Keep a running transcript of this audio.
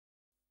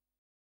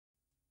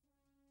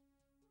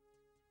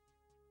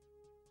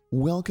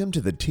Welcome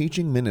to the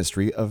teaching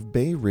ministry of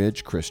Bay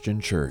Ridge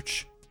Christian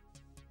Church.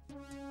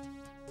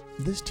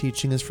 This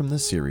teaching is from the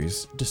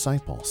series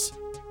Disciples.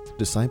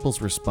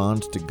 Disciples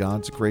respond to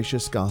God's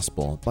gracious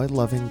gospel by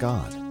loving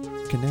God,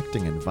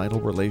 connecting in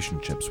vital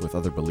relationships with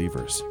other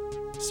believers,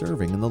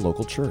 serving in the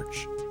local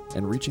church,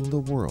 and reaching the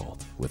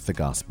world with the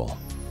gospel.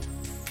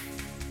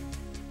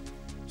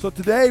 So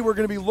today we're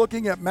going to be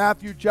looking at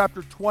Matthew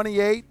chapter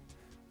 28,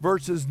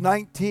 verses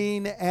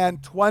 19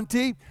 and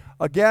 20.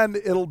 Again,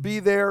 it'll be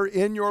there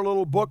in your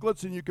little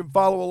booklets, and you can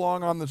follow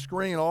along on the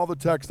screen. All the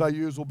text I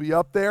use will be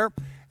up there,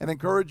 and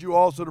encourage you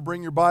also to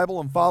bring your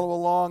Bible and follow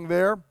along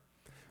there.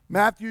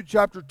 Matthew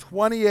chapter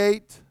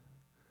 28,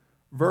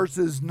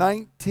 verses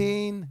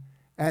 19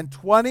 and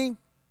 20.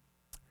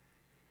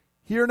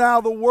 Hear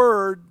now the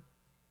word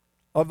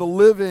of the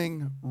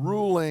living,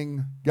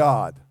 ruling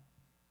God.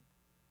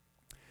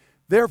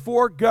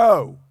 Therefore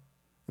go,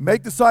 and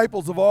make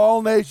disciples of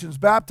all nations,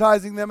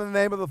 baptizing them in the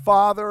name of the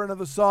Father and of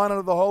the Son and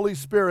of the Holy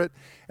Spirit,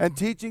 and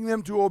teaching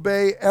them to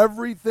obey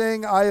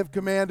everything I have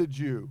commanded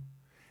you.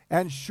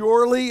 And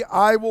surely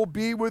I will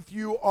be with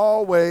you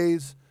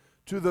always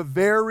to the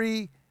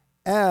very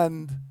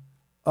end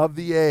of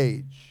the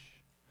age.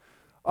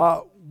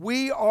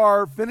 We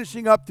are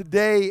finishing up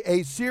today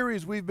a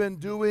series we've been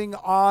doing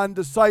on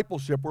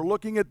discipleship. We're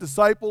looking at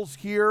disciples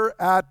here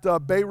at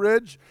Bay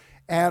Ridge,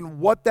 and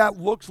what that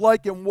looks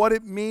like and what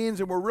it means.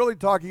 And we're really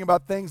talking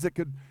about things that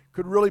could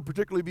really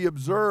particularly be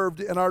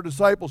observed in our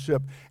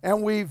discipleship.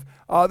 And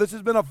this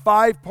has been a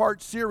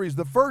 5-part series.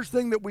 The first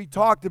thing that we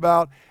talked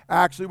about,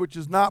 actually, which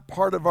is not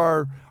part of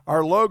our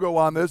logo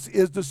on this,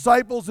 is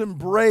disciples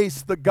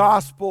embrace the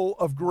gospel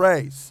of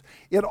grace.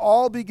 It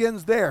all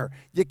begins there.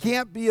 You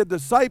can't be a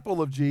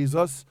disciple of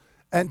Jesus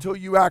until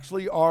you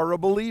actually are a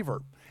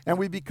believer. And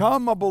we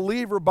become a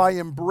believer by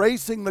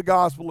embracing the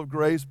gospel of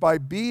grace, by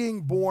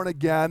being born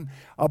again,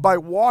 by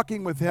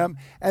walking with Him.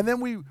 And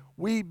then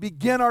we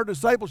begin our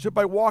discipleship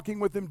by walking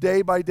with Him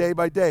day by day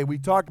by day. We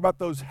talked about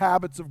those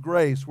habits of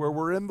grace where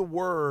we're in the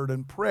Word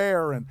and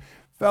prayer and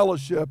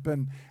fellowship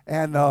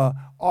and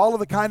all of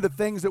the kind of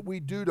things that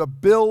we do to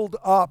build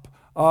up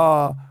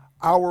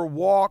our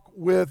walk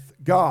with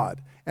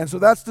God. And so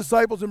that's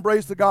disciples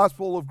embrace the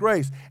gospel of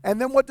grace.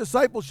 And then what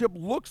discipleship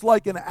looks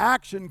like in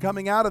action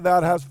coming out of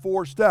that has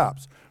 4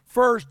 steps.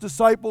 First,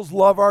 disciples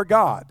love our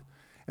God.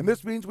 And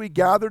this means we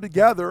gather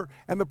together,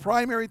 and the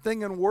primary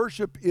thing in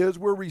worship is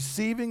we're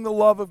receiving the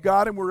love of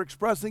God and we're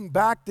expressing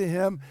back to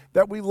Him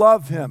that we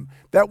love Him,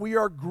 that we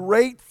are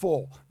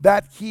grateful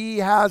that He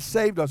has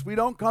saved us. We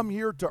don't come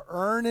here to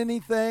earn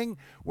anything.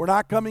 We're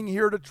not coming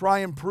here to try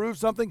and prove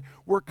something.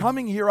 We're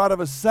coming here out of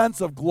a sense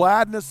of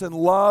gladness and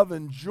love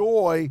and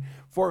joy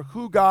for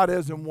who God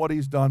is and what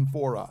He's done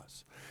for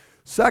us.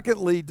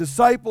 Secondly,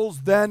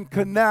 disciples then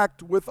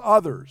connect with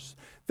others.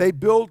 They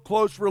build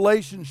close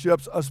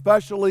relationships,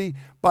 especially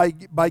by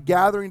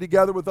gathering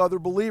together with other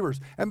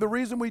believers. And the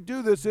reason we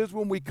do this is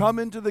when we come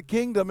into the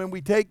kingdom and we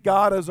take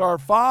God as our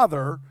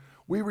Father,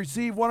 we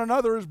receive one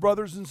another as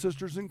brothers and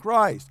sisters in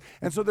Christ.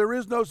 And so there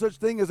is no such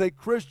thing as a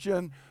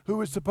Christian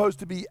who is supposed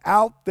to be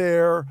out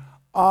there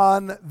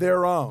on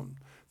their own.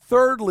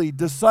 Thirdly,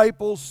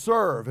 disciples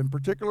serve. In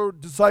particular,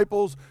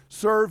 disciples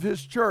serve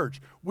His church.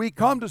 We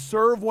come to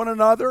serve one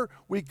another.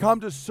 We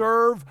come to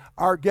serve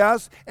our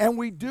guests. And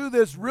we do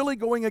this really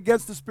going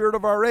against the spirit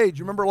of our age.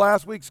 You remember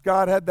last week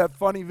Scott had that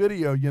funny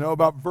video,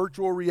 about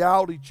virtual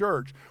reality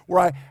church,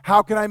 where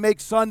how can I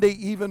make Sunday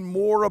even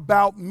more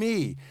about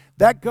me?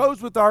 That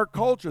goes with our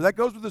culture. That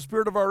goes with the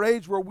spirit of our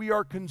age where we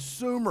are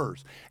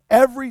consumers.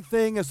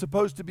 Everything is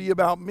supposed to be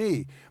about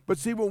me. But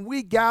see, when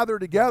we gather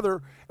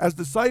together as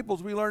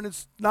disciples, we learn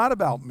it's not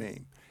about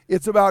me.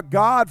 It's about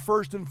God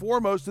first and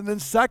foremost. And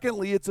then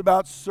secondly, it's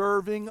about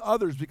serving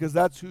others because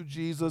that's who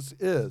Jesus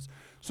is.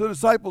 So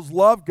disciples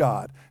love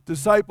God.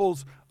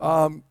 Disciples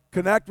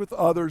connect with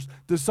others.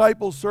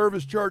 Disciples serve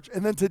His church.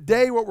 And then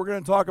today what we're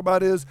going to talk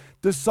about is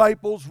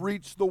disciples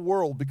reach the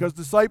world, because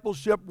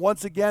discipleship,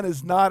 once again,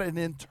 is not an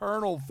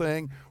internal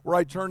thing where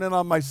I turn in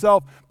on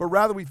myself, but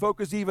rather we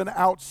focus even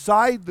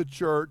outside the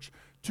church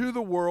to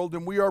the world,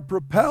 and we are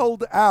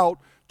propelled out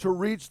to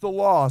reach the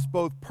lost,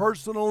 both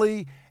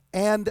personally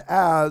and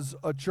as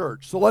a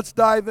church. So let's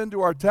dive into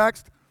our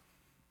text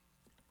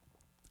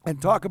and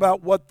talk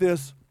about what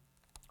this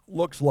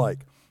looks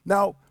like.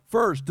 Now,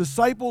 first,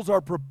 disciples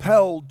are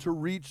propelled to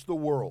reach the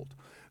world.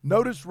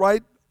 Notice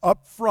right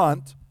up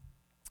front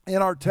in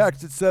our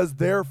text it says,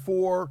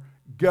 therefore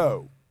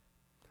go.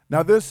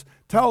 Now this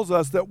tells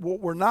us that what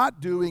we're not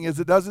doing is,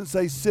 it doesn't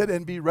say sit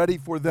and be ready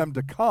for them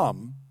to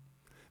come.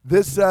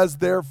 This says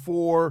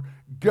therefore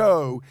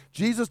go.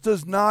 Jesus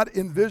does not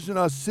envision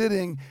us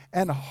sitting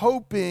and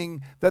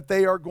hoping that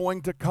they are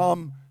going to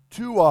come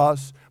to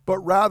us, but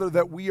rather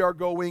that we are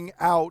going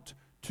out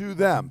to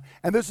them.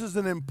 And this is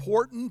an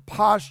important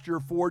posture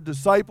for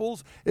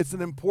disciples. It's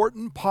an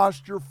important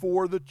posture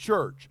for the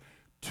church.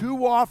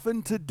 Too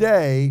often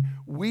today,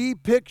 we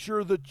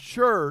picture the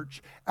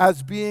church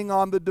as being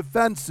on the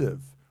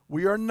defensive.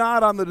 We are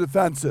not on the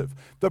defensive.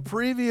 The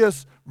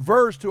previous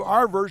verse to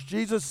our verse,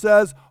 Jesus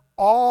says,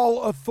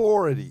 all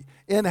authority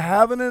in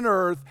heaven and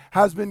earth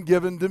has been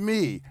given to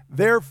me.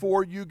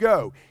 Therefore you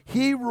go.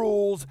 He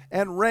rules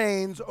and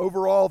reigns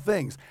over all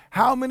things.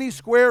 How many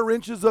square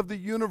inches of the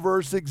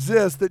universe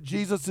exist that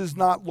Jesus is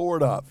not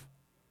Lord of?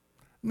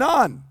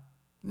 None.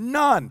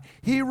 None.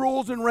 He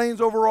rules and reigns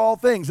over all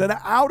things. And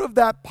out of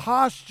that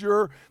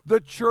posture, the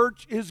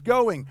church is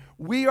going.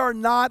 We are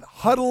not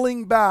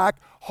huddling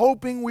back,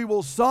 hoping we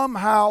will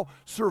somehow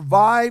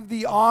survive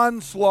the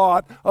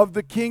onslaught of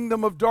the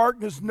kingdom of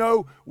darkness.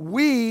 No,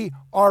 we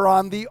are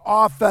on the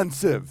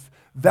offensive.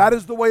 That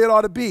is the way it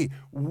ought to be.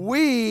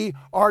 We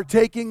are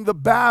taking the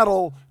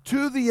battle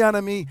to the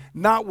enemy,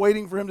 not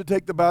waiting for him to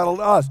take the battle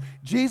to us.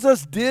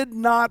 Jesus did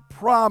not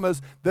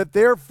promise that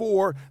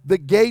therefore the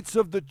gates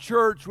of the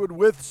church would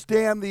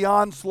withstand the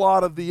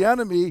onslaught of the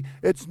enemy.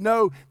 It's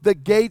no, the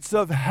gates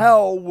of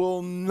hell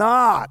will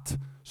not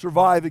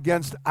survive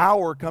against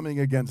our coming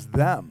against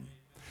them.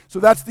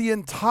 So that's the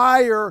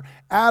entire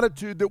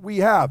attitude that we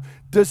have.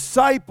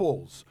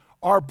 Disciples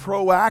are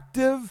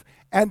proactive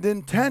and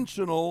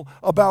intentional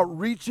about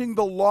reaching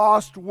the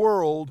lost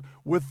world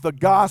with the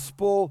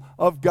gospel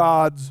of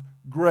God's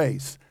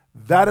grace.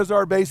 That is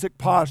our basic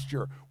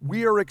posture.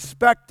 We are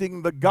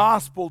expecting the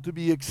gospel to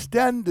be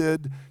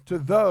extended to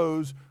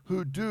those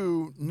who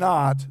do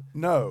not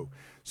know.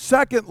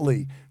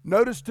 Secondly,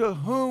 notice to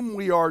whom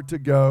we are to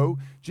go.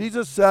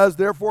 Jesus says,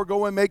 therefore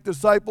go and make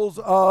disciples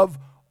of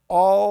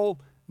all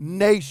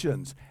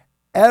nations.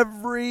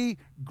 Every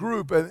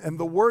group, and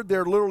the word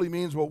there literally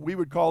means what we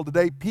would call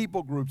today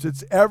people groups.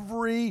 It's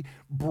every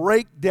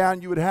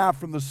breakdown you would have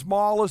from the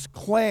smallest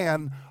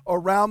clan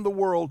around the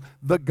world,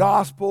 the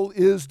gospel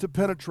is to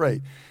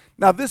penetrate.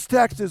 Now, this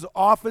text is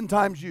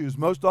oftentimes used,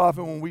 most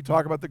often when we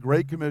talk about the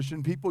Great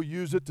Commission, people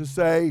use it to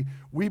say,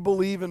 we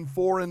believe in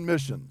foreign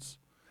missions.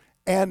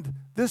 And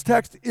this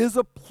text is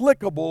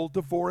applicable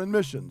to foreign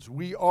missions.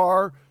 We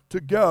are to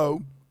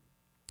go.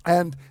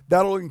 And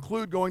that'll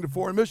include going to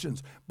foreign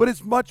missions. But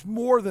it's much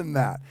more than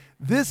that.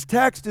 This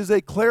text is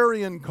a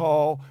clarion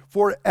call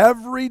for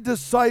every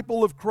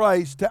disciple of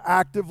Christ to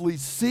actively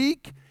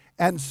seek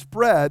and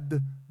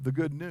spread the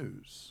good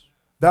news.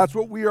 That's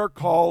what we are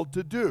called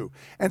to do.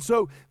 And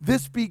so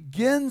this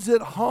begins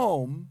at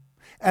home,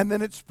 and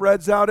then it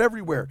spreads out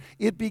everywhere.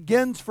 It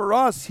begins for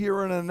us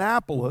here in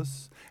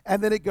Annapolis,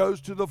 and then it goes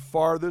to the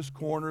farthest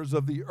corners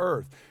of the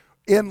earth.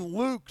 In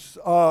Luke's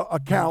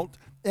account,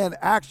 in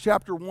Acts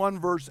chapter 1,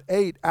 verse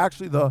 8,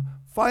 actually the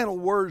final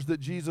words that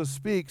Jesus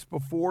speaks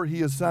before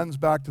he ascends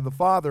back to the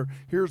Father,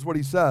 here's what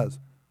he says.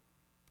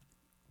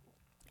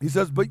 He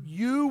says, but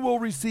you will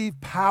receive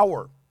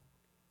power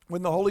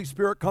when the Holy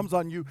Spirit comes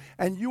on you,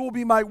 and you will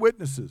be my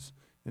witnesses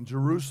in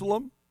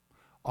Jerusalem,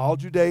 all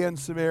Judea and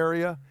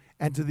Samaria,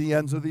 and to the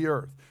ends of the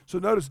earth. So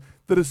notice,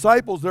 the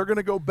disciples, they're going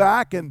to go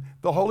back, and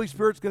the Holy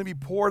Spirit's going to be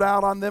poured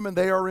out on them, and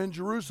they are in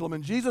Jerusalem.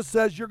 And Jesus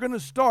says, you're going to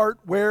start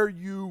where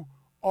you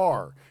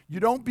are. You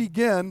don't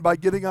begin by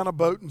getting on a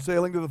boat and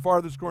sailing to the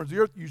farthest corners of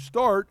the earth. You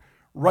start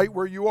right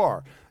where you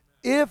are.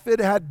 If it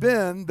had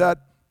been that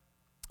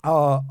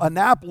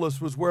Annapolis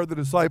was where the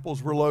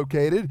disciples were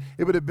located,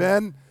 it would have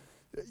been,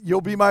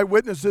 you'll be my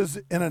witnesses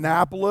in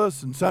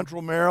Annapolis and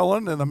Central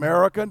Maryland and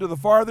America and to the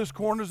farthest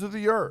corners of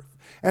the earth.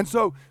 And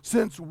so,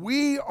 since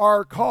we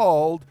are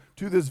called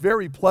to this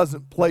very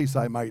pleasant place,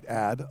 I might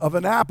add, of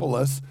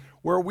Annapolis,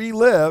 where we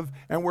live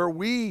and where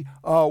we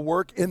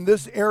work in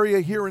this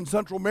area here in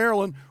Central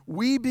Maryland,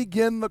 we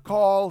begin the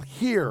call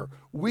here.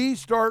 We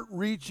start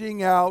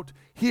reaching out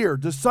here.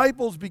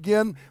 Disciples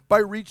begin by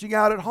reaching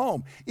out at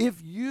home.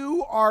 If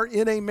you are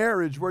in a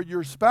marriage where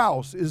your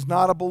spouse is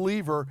not a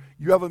believer,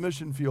 you have a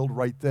mission field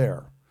right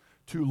there.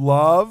 To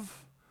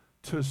love,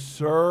 to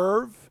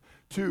serve,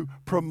 to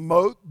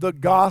promote the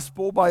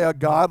gospel by a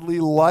godly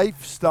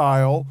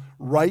lifestyle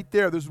right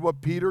there. This is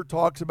what Peter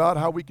talks about,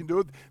 how we can do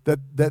it,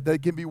 that they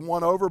can be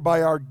won over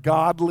by our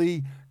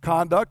godly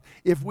conduct.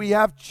 If we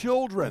have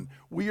children,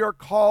 we are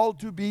called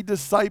to be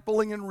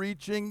discipling and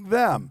reaching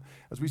them.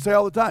 As we say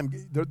all the time,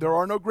 there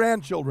are no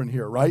grandchildren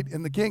here, right,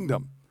 in the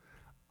kingdom.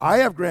 I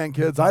have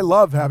grandkids. I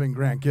love having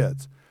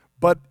grandkids.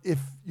 But if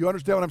you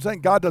understand what I'm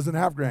saying, God doesn't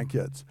have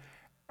grandkids.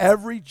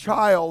 Every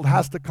child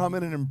has to come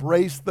in and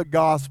embrace the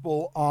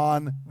gospel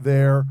on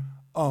their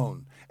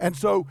own. And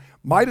so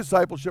my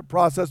discipleship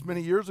process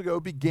many years ago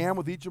began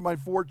with each of my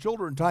 4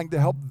 children, trying to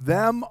help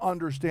them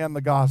understand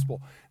the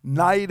gospel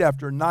night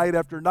after night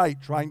after night,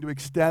 trying to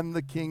extend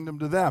the kingdom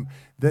to them,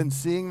 then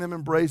seeing them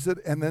embrace it,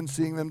 and then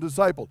seeing them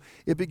discipled.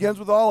 It begins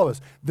with all of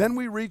us. Then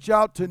we reach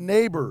out to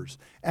neighbors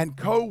and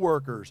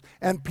co-workers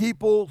and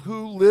people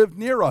who live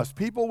near us,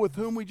 people with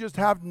whom we just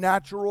have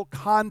natural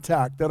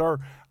contact, that are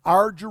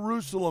our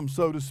Jerusalem,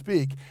 so to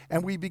speak,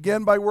 and we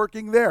begin by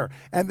working there.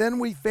 And then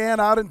we fan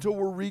out until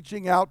we're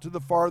reaching out to the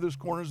farthest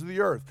corners of the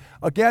earth.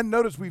 Again,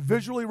 notice we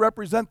visually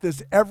represent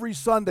this every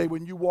Sunday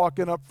when you walk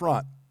in up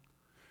front.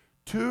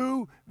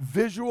 2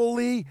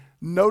 visually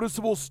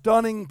noticeable,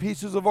 stunning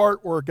pieces of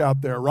artwork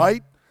out there,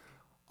 right?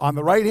 On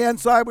the right-hand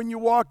side, when you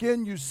walk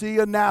in, you see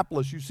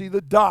Annapolis, you see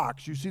the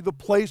docks, you see the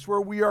place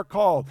where we are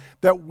called,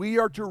 that we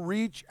are to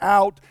reach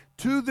out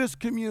to this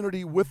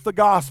community with the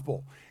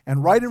gospel.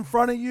 And right in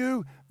front of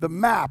you, the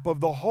map of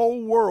the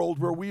whole world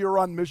where we are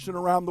on mission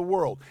around the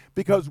world.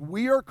 Because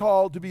we are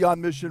called to be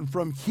on mission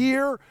from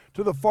here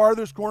to the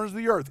farthest corners of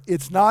the earth.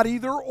 It's not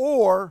either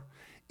or,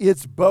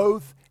 it's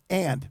both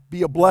and.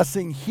 Be a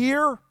blessing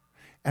here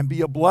and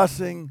be a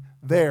blessing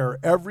there,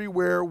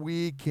 everywhere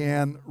we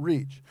can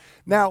reach.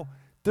 Now,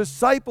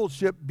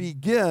 discipleship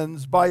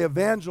begins by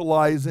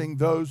evangelizing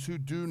those who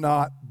do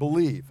not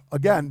believe.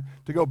 Again,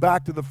 to go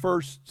back to the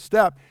first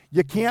step,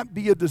 you can't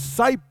be a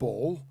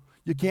disciple,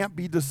 you can't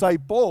be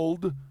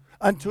discipled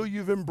until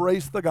you've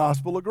embraced the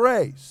gospel of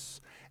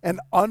grace. An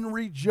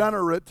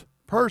unregenerate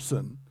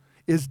person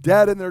is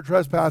dead in their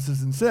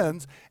trespasses and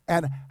sins,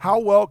 and how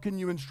well can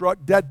you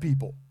instruct dead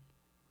people?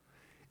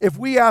 If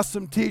we ask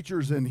some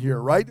teachers in here,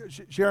 right?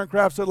 Sharon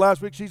Kraft said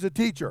last week she's a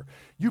teacher.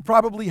 You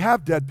probably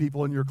have dead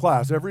people in your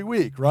class every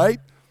week, right?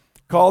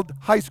 Called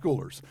high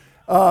schoolers.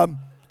 I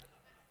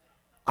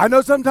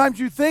know sometimes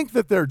you think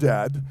that they're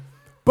dead,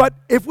 but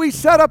if we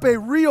set up a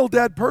real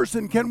dead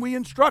person, can we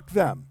instruct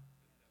them?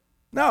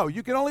 No,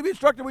 you can only be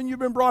instructed when you've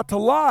been brought to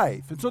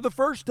life. And so the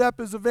first step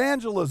is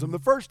evangelism. The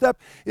first step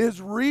is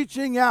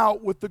reaching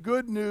out with the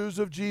good news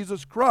of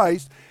Jesus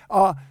Christ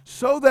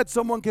so that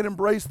someone can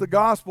embrace the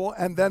gospel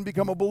and then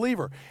become a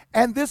believer.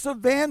 And this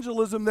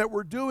evangelism that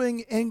we're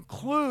doing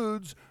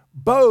includes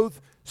both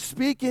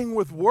speaking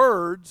with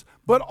words,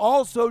 but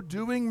also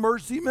doing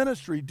mercy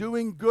ministry,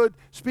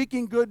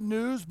 speaking good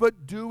news,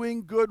 but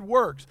doing good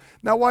works.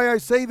 Now, why I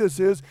say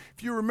this is,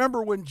 if you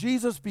remember when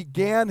Jesus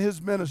began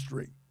his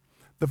ministry,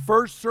 the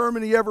first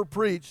sermon he ever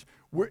preached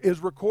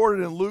is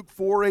recorded in Luke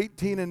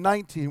 4:18 and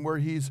 19, where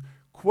he's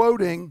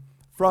quoting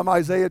from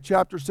Isaiah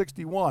chapter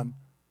 61.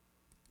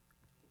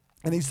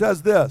 And he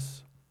says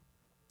this,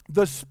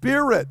 "The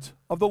Spirit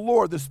of the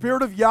Lord, the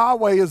Spirit of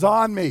Yahweh is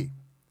on me,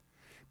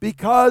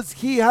 because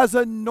he has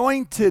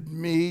anointed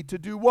me to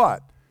do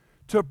what?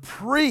 To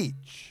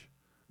preach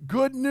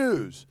good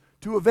news,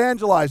 to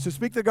evangelize, to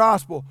speak the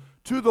gospel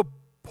to the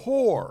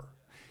poor.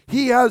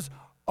 He has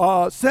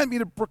sent me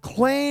to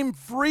proclaim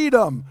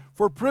freedom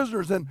for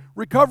prisoners and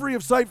recovery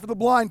of sight for the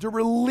blind, to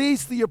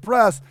release the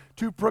oppressed,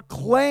 to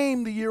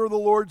proclaim the year of the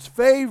Lord's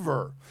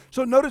favor."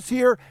 So notice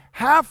here,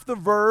 half the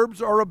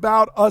verbs are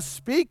about us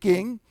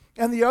speaking,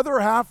 and the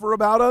other half are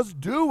about us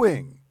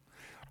doing.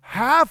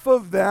 Half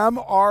of them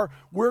are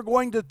we're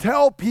going to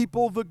tell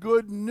people the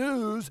good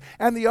news,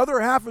 and the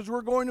other half is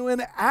we're going to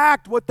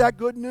enact what that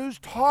good news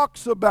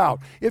talks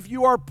about. If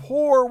you are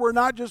poor, we're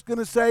not just going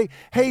to say,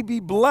 hey, be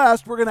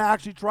blessed. We're going to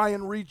actually try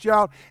and reach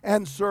out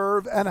and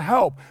serve and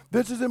help.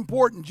 This is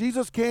important.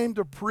 Jesus came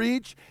to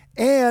preach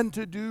and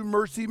to do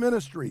mercy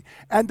ministry,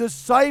 and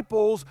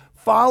disciples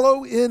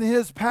follow in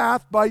his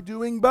path by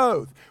doing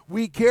both.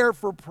 We care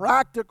for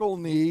practical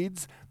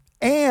needs,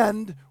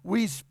 and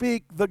we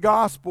speak the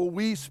gospel,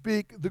 we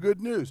speak the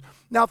good news.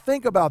 Now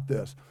think about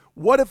this.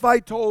 What if I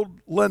told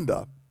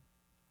Linda,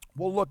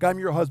 well, look, I'm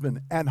your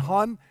husband, and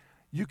hon,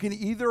 you can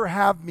either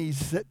have me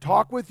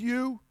talk with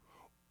you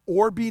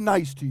or be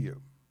nice to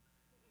you.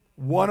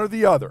 One or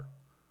the other.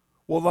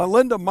 Well, now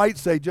Linda might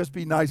say, just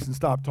be nice and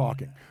stop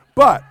talking.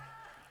 But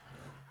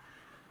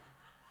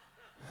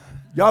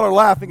y'all are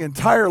laughing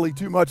entirely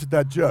too much at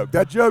that joke.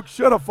 That joke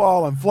should have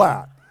fallen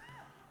flat.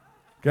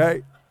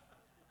 Okay?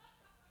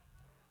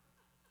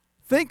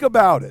 Think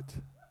about it.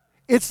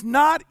 It's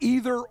not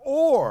either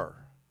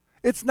or.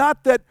 It's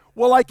not that,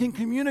 well, I can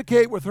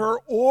communicate with her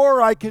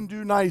or I can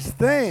do nice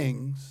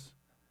things.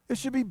 It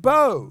should be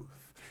both.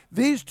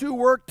 These two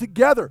work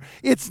together.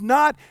 It's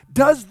not,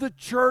 does the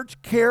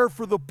church care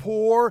for the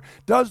poor?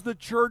 Does the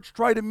church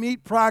try to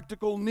meet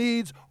practical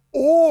needs?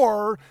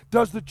 Or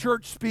does the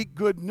church speak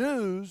good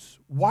news?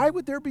 Why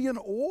would there be an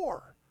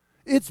or?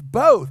 It's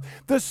both.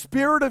 The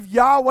Spirit of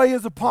Yahweh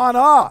is upon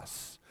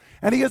us.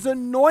 And he is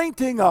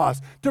anointing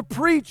us to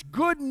preach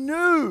good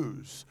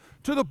news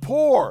to the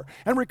poor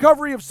and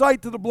recovery of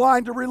sight to the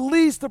blind, to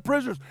release the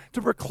prisoners,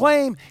 to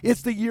proclaim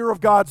it's the year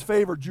of God's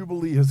favor.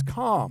 Jubilee has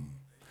come.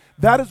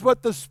 That is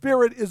what the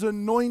Spirit is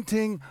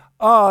anointing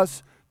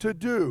us to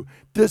do.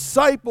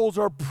 Disciples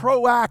are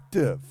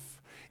proactive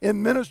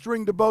in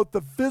ministering to both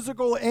the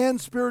physical and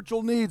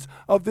spiritual needs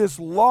of this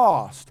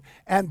lost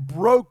and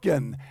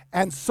broken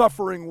and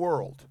suffering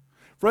world.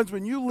 Friends,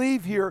 when you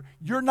leave here,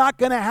 you're not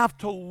going to have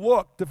to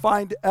look to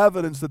find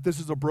evidence that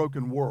this is a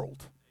broken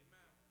world.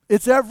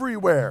 It's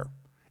everywhere.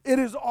 It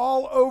is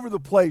all over the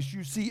place.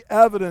 You see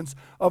evidence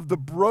of the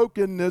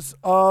brokenness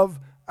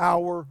of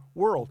our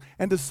world.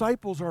 And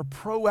disciples are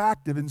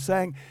proactive in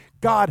saying,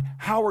 God,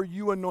 how are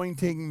you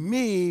anointing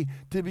me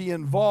to be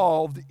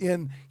involved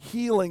in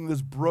healing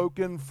this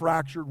broken,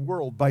 fractured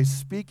world? By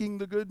speaking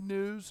the good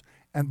news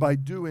and by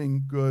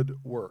doing good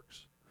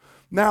works.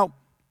 Now,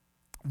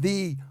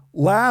 the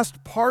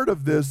last part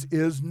of this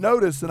is,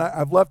 notice, and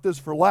I've left this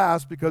for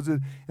last because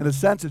in a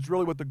sense it's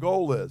really what the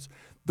goal is.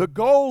 The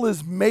goal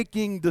is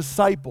making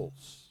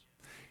disciples.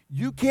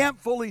 you can't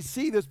fully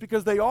see this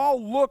because they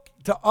all look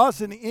to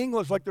us in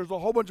English like there's a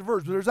whole bunch of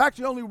verbs, but there's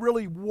actually only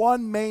really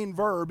one main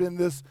verb in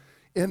this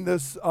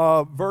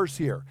verse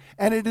here.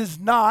 And it is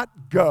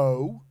not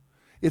go.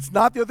 It's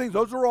not the other things.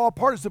 Those are all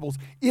participles.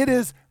 It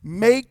is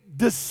make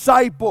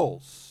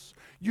disciples.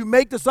 You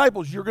make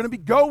disciples. You're going to be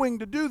going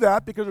to do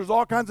that because there's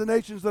all kinds of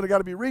nations that have got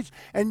to be reached,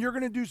 and you're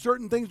going to do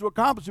certain things to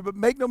accomplish it. But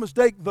make no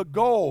mistake, the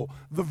goal,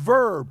 the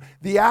verb,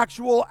 the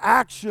actual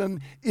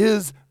action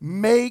is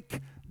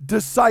make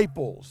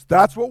disciples.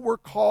 That's what we're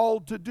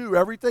called to do.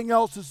 Everything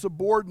else is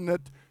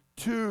subordinate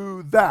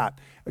to that.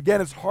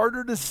 Again, it's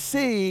harder to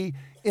see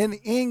in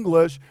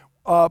English,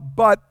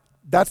 but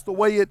that's the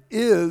way it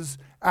is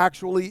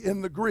actually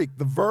in the Greek.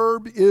 The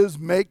verb is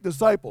make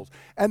disciples.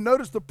 And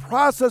notice the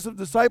process of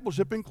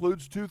discipleship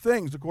includes two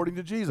things, according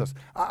to Jesus.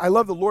 I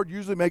love the Lord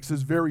usually makes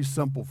this very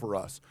simple for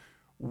us.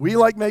 We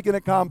like making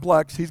it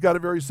complex. He's got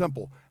it very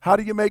simple. How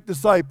do you make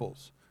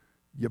disciples?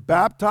 You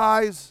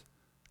baptize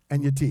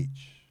and you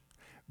teach.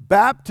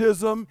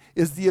 Baptism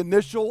is the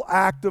initial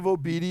act of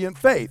obedient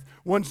faith.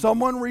 When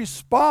someone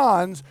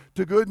responds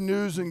to good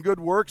news and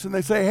good works and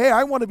they say, hey,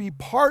 I want to be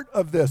part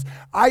of this.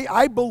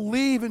 I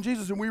believe in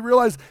Jesus, and we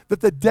realize that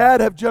the dead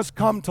have just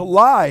come to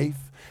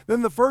life,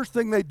 then the first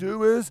thing they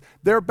do is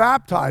they're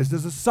baptized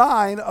as a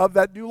sign of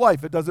that new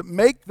life. It doesn't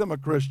make them a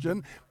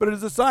Christian, but it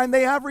is a sign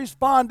they have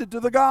responded to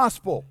the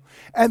gospel.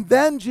 And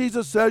then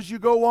Jesus says you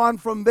go on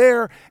from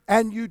there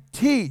and you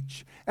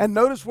teach. And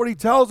notice what he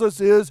tells us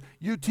is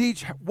you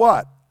teach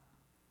what?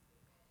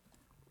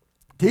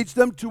 Teach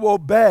them to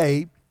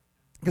obey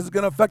because it's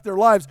going to affect their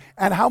lives.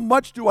 And how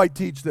much do I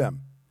teach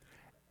them?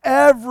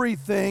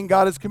 Everything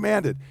God has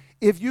commanded.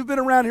 If you've been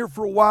around here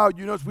for a while,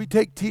 you notice we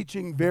take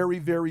teaching very,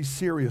 very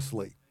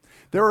seriously.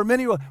 There are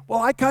many, well,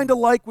 I kind of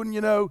like when,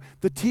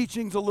 the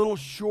teaching's a little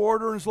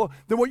shorter and slow.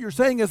 Then what you're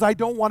saying is I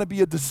don't want to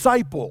be a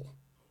disciple.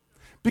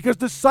 Because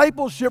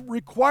discipleship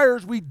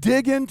requires we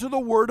dig into the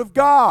Word of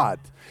God.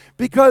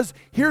 Because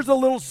here's a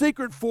little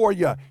secret for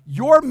you.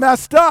 You're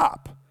messed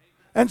up.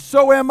 And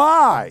so am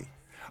I.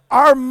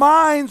 Our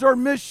minds are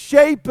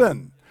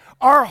misshapen.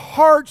 Our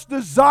hearts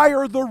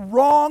desire the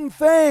wrong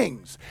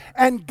things.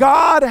 And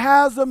God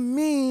has a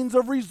means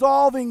of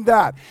resolving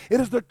that. It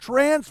is the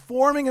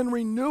transforming and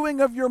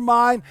renewing of your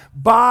mind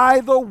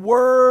by the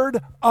Word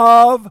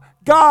of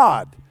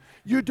God.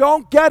 You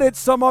don't get it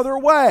some other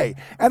way.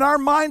 And our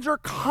minds are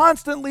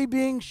constantly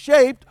being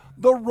shaped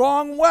the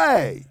wrong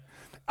way.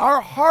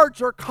 Our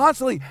hearts are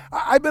constantly,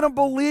 I've been a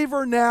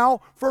believer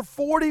now for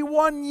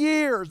 41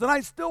 years, and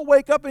I still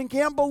wake up and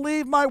can't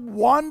believe my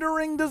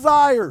wandering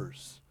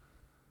desires.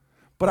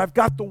 But I've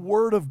got the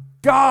Word of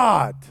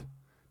God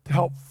to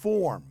help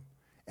form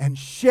and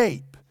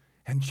shape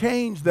and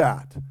change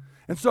that.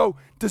 And so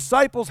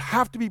disciples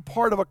have to be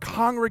part of a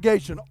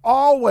congregation.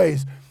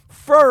 Always,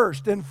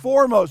 first and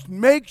foremost,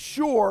 make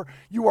sure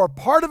you are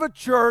part of a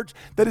church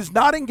that is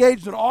not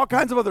engaged in all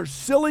kinds of other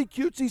silly,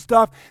 cutesy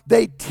stuff.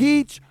 They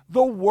teach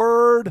the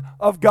Word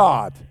of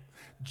God.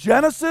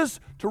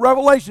 Genesis to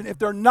Revelation. If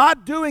they're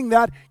not doing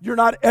that, you're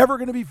not ever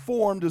going to be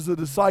formed as a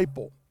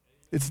disciple.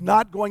 It's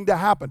not going to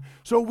happen.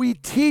 So we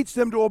teach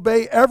them to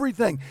obey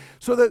everything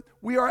so that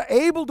we are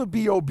able to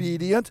be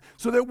obedient,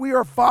 so that we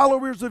are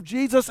followers of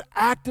Jesus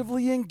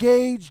actively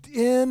engaged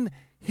in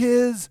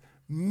His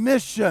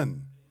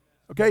mission.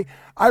 Okay?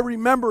 I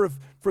remember,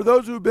 for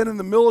those who have been in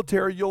the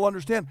military, you'll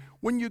understand,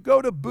 when you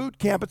go to boot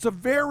camp, it's a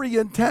very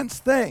intense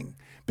thing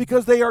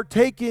because they are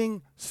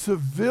taking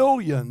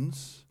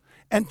civilians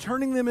and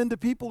turning them into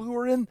people who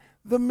are in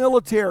the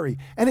military.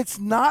 And it's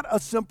not a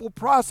simple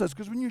process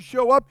because when you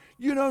show up,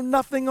 you know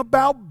nothing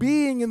about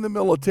being in the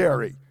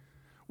military.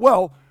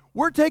 Well,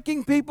 we're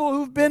taking people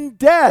who've been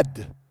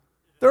dead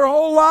their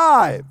whole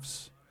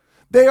lives.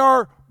 They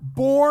are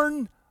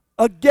born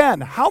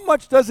again. How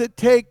much does it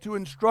take to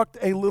instruct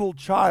a little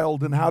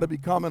child in how to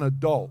become an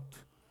adult?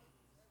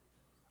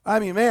 I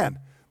mean, man,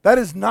 that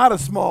is not a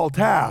small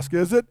task,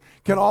 is it?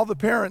 Can all the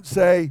parents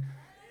say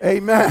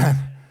amen?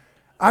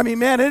 I mean,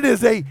 man, it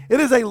is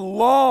a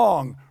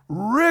long,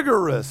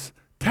 rigorous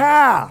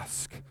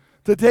task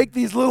to take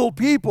these little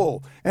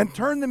people and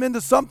turn them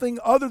into something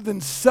other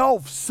than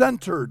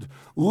self-centered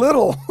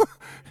little,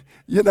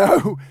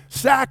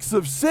 sacks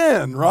of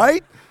sin,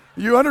 right?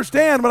 You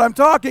understand what I'm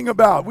talking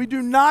about. We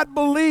do not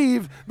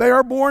believe they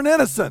are born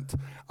innocent.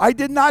 I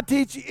did not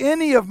teach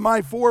any of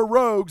my 4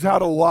 rogues how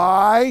to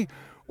lie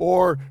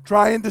or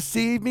try and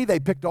deceive me. They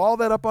picked all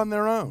that up on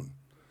their own.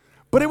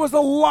 But it was a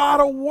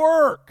lot of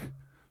work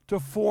to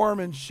form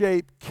and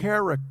shape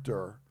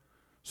character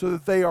so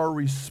that they are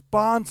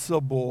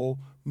responsible,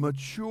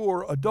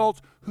 mature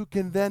adults who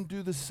can then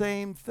do the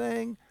same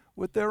thing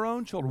with their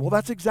own children. Well,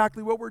 that's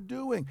exactly what we're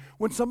doing.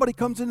 When somebody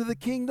comes into the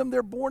kingdom,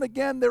 they're born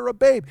again, they're a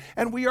babe.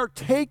 And we are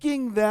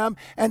taking them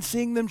and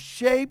seeing them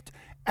shaped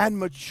and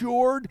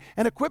matured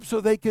and equipped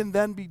so they can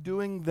then be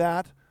doing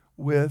that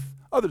with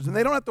others. And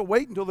they don't have to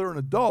wait until they're an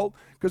adult,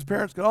 because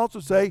parents can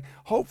also say,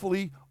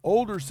 hopefully,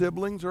 older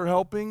siblings are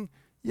helping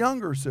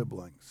younger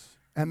siblings.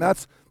 And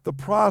that's the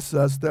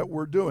process that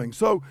we're doing.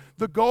 So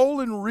the goal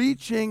in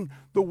reaching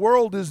the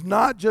world is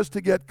not just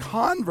to get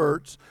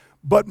converts,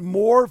 but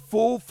more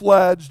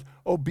full-fledged,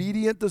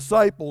 obedient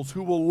disciples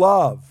who will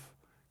love,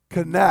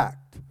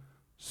 connect,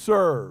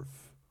 serve,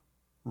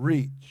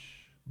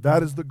 reach.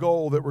 That is the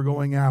goal that we're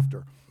going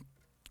after.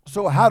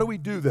 So how do we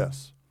do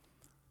this?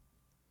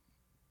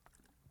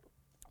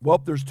 Well,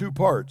 there's two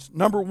parts.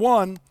 Number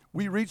one,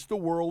 we reach the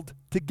world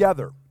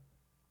together.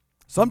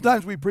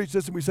 Sometimes we preach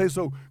this and we say,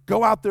 so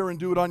go out there and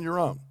do it on your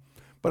own.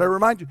 But I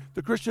remind you,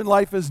 the Christian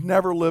life is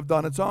never lived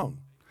on its own.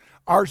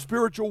 Our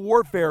spiritual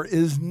warfare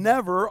is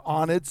never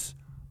on its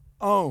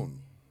own.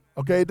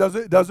 Okay, it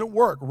doesn't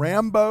work.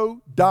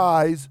 Rambo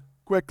dies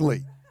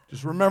quickly.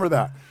 Just remember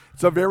that.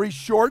 It's a very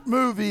short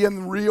movie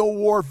in real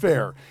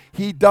warfare.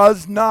 He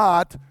does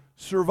not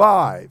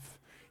survive.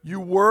 You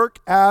work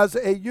as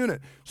a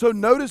unit. So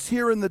notice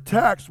here in the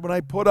text, when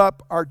I put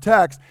up our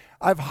text,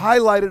 I've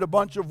highlighted a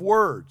bunch of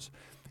words.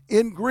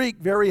 In Greek,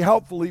 very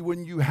helpfully,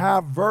 when you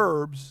have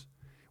verbs,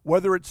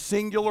 whether it's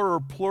singular or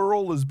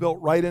plural is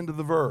built right into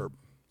the verb.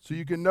 So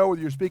you can know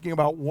whether you're speaking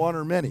about one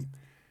or many.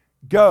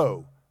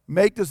 Go,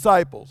 make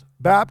disciples,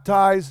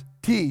 baptize,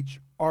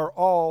 teach are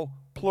all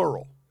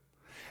plural.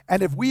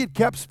 And if we had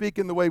kept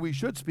speaking the way we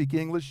should speak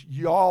English,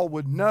 y'all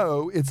would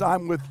know it's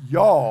I'm with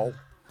y'all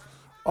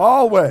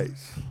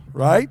always,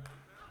 right?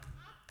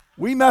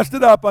 We messed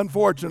it up,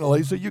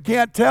 unfortunately, so you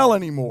can't tell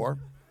anymore.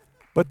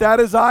 But that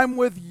is I'm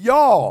with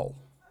y'all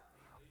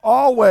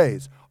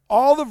always.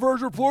 All the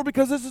verbs are plural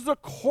because this is a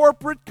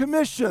corporate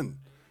commission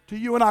to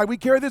you and I. We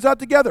carry this out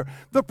together.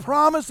 The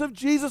promise of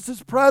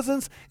Jesus'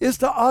 presence is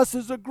to us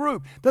as a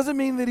group. Doesn't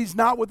mean that he's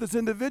not with us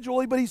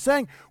individually, but he's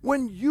saying,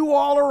 when you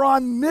all are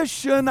on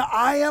mission,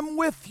 I am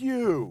with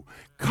you.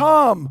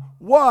 Come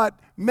what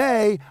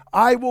may,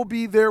 I will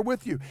be there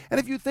with you. And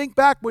if you think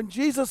back, when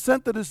Jesus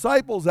sent the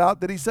disciples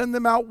out, did he send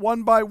them out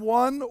one by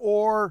one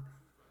or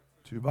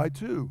two by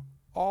two?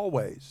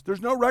 Always.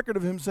 There's no record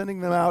of him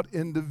sending them out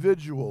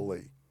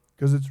individually,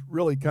 because it's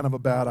really kind of a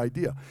bad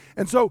idea.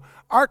 And so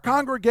our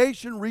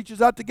congregation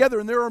reaches out together,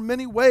 and there are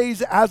many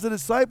ways as a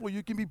disciple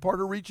you can be part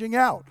of reaching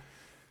out.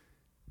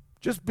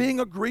 Just being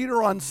a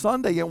greeter on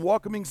Sunday and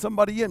welcoming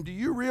somebody in. Do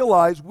you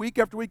realize week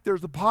after week there's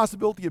the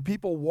possibility of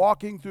people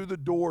walking through the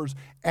doors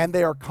and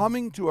they are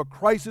coming to a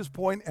crisis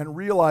point and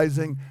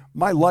realizing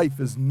my life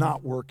is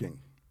not working.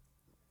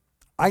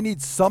 I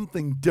need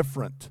something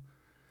different.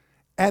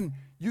 And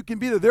you can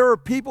be there. There are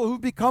people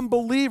who've become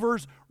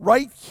believers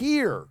right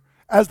here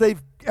as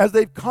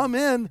they've come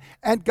in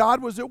and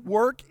God was at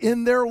work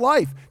in their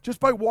life just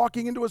by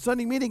walking into a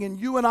Sunday meeting, and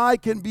you and I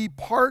can be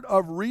part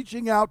of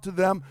reaching out to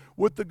them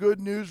with the good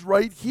news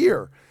right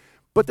here.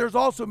 But there's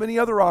also many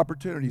other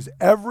opportunities.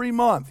 Every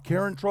month,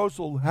 Karen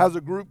Trossel has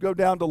a group go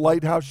down to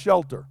Lighthouse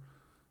Shelter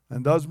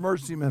and does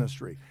mercy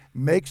ministry,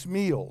 makes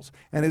meals,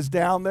 and is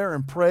down there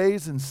and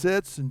prays and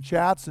sits and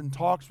chats and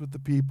talks with the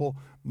people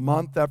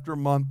month after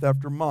month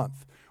after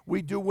month.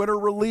 We do winter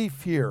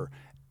relief here.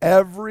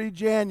 Every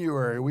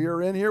January, we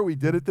are in here. We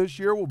did it this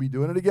year. We'll be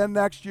doing it again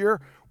next year,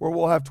 where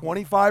we'll have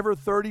 25 or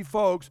 30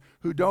 folks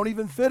who don't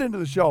even fit into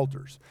the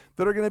shelters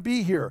that are going to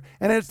be here.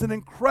 And it's an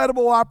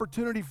incredible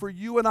opportunity for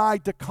you and I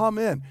to come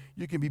in.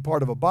 You can be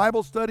part of a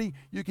Bible study.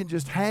 You can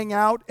just hang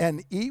out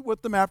and eat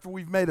with them after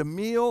we've made a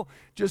meal,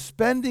 just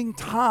spending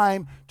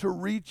time to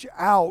reach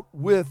out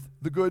with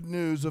the good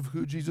news of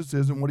who Jesus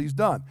is and what he's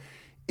done.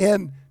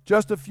 In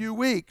just a few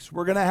weeks,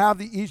 we're going to have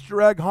the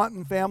Easter Egg Hunt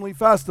and Family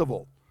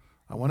Festival.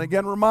 I want to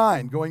again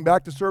remind, going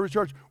back to Service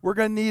Church, we're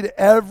going to need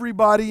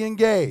everybody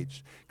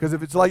engaged. Because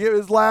if it's like it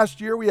was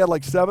last year, we had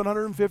like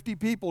 750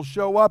 people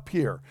show up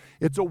here.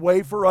 It's a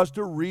way for us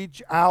to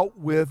reach out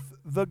with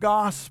the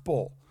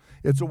gospel.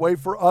 It's a way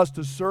for us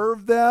to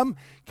serve them,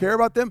 care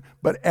about them.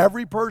 But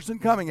every person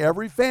coming,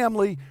 every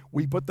family,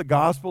 we put the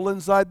gospel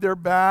inside their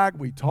bag.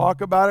 We talk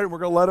about it. And we're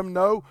going to let them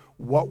know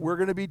what we're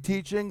going to be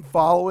teaching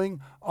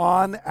following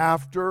on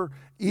after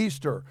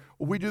Easter.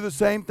 We do the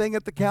same thing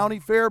at the county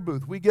fair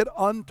booth. We get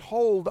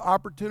untold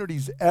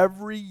opportunities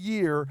every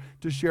year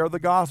to share the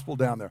gospel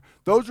down there.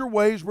 Those are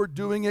ways we're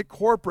doing it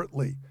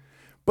corporately.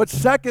 But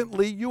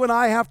secondly, you and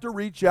I have to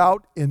reach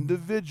out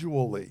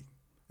individually.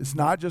 It's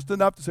not just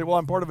enough to say, well,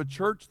 I'm part of a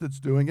church that's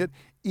doing it.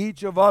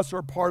 Each of us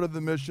are part of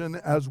the mission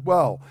as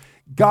well.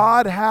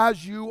 God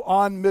has you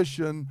on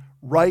mission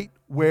right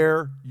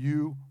where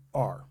you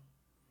are.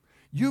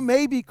 You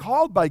may be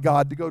called by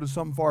God to go to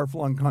some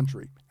far-flung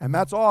country, and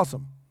that's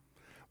awesome.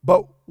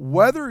 But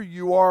whether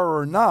you are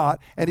or not,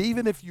 and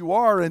even if you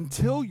are,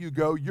 until you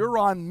go, you're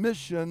on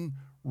mission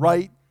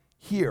right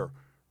here.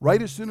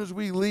 Right as soon as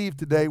we leave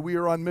today, we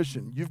are on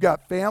mission. You've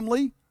got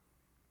family.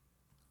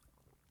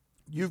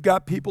 You've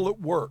got people at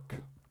work.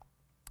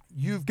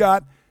 You've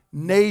got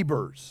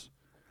neighbors.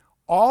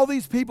 All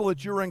these people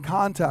that you're in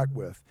contact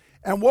with.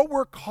 And what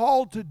we're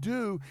called to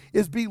do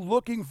is be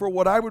looking for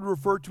what I would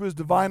refer to as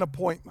divine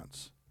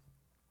appointments.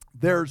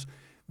 There's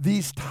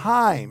these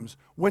times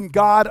when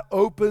God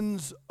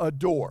opens a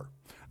door.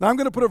 Now I'm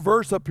going to put a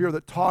verse up here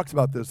that talks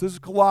about this. This is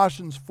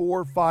Colossians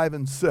 4, 5,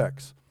 and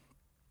 6.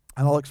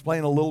 And I'll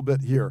explain a little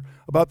bit here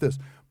about this.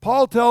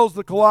 Paul tells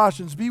the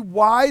Colossians, be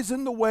wise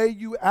in the way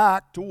you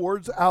act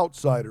towards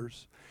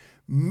outsiders.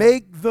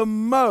 Make the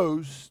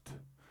most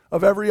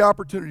of every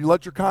opportunity.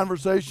 Let your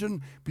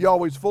conversation be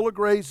always full of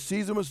grace,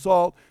 seasoned with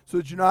salt, so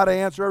that you know how to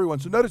answer everyone.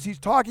 So notice he's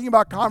talking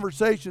about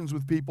conversations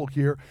with people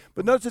here,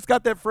 but notice it's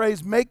got that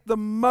phrase, make the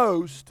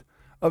most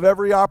of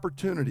every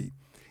opportunity.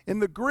 In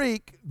the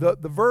Greek, the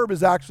verb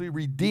is actually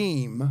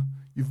redeem.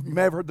 You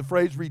may have heard the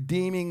phrase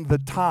redeeming the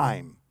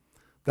time.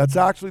 That's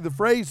actually the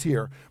phrase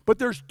here. But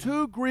there's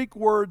two Greek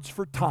words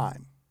for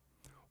time.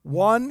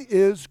 One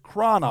is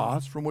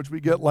chronos, from which we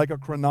get like a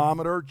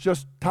chronometer,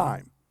 just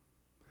time.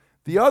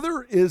 The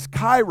other is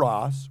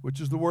kairos, which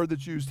is the word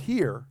that's used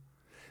here,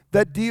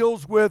 that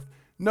deals with,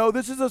 no,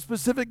 this is a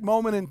specific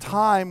moment in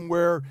time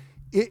where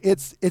it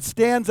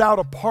stands out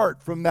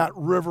apart from that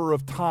river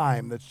of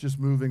time that's just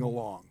moving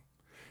along.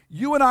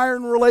 You and I are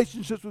in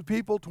relationships with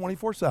people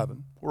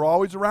 24/7. We're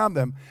always around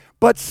them.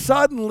 But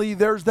suddenly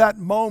there's that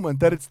moment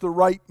that it's the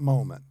right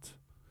moment.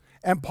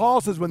 And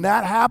Paul says when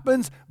that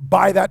happens,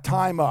 buy that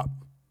time up.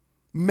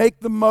 Make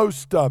the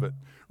most of it.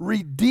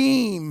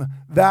 Redeem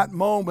that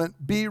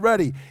moment. Be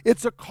ready.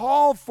 It's a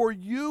call for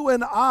you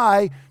and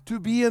I to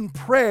be in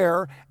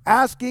prayer,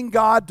 asking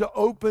God to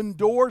open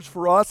doors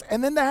for us,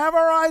 and then to have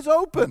our eyes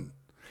open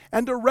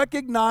and to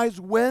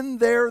recognize when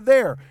they're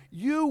there.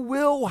 You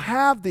will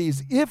have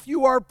these. If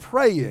you are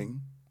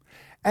praying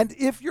and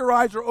if your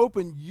eyes are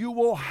open, you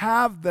will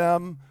have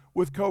them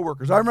with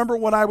coworkers. I remember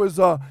when I was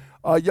a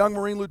young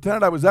Marine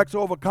lieutenant, I was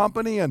XO of a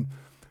company, and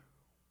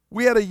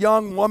we had a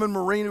young woman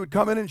Marine who would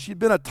come in, and she'd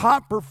been a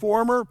top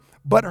performer,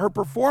 but her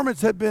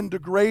performance had been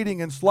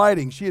degrading and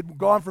sliding. She had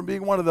gone from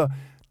being one of the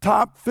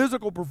top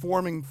physical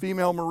performing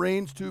female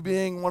Marines to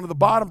being one of the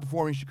bottom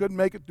performing. She couldn't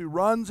make it through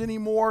runs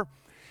anymore.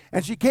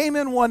 And she came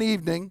in one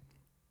evening,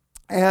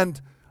 and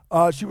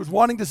she was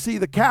wanting to see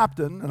the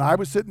captain, and I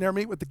was sitting there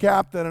meeting with the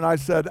captain, and I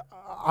said,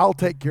 I'll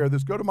take care of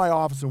this. Go to my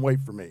office and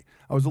wait for me.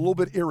 I was a little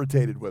bit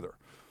irritated with her.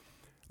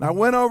 And I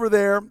went over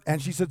there,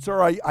 and she said,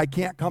 sir, I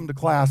can't come to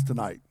class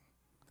tonight.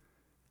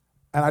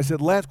 And I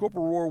said, Lance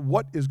Corporal Rohr,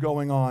 what is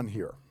going on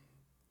here?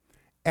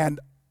 And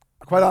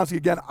quite honestly,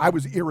 again, I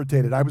was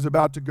irritated. I was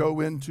about to go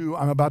into,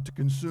 I'm about to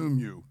consume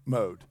you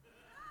mode.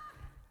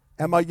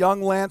 And my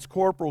young Lance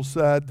Corporal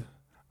said,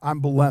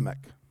 I'm bulimic.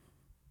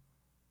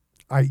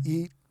 I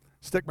eat,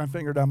 stick my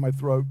finger down my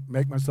throat,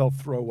 make myself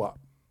throw up.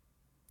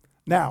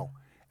 Now,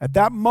 at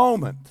that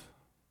moment,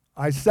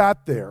 I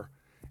sat there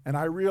and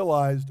I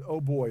realized,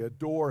 oh boy, a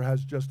door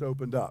has just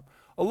opened up.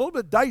 A little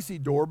bit dicey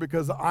door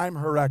because I'm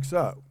her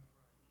XO,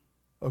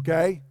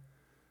 okay?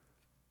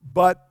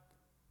 But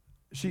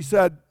she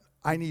said,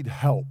 I need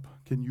help.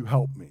 Can you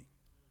help me?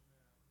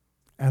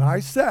 And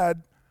I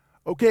said,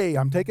 okay,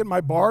 I'm taking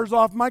my bars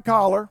off my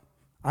collar.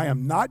 I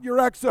am not your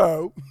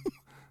XO.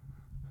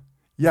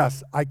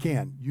 Yes, I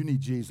can. You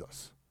need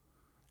Jesus.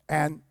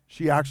 And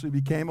she actually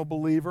became a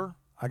believer.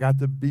 I got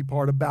to be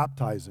part of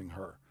baptizing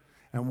her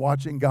and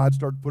watching God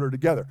start to put her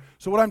together.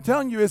 So what I'm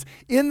telling you is,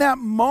 in that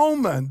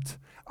moment,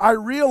 I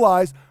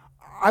realized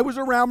I was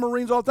around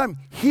Marines all the time.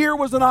 Here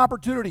was an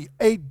opportunity.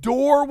 A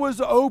door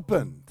was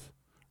opened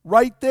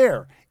right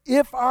there.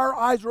 If our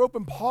eyes are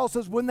open, Paul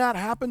says, when that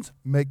happens,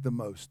 make the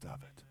most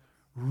of it.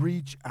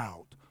 Reach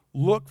out.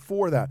 Look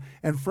for that.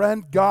 And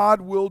friend, God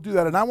will do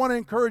that. And I want to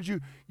encourage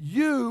you,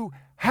 you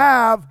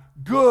have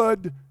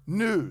good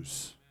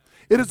news.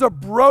 It is a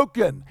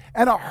broken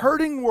and a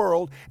hurting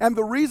world. And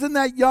the reason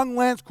that young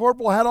Lance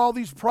Corporal had all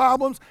these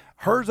problems,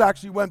 hers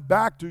actually went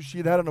back to she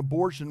had had an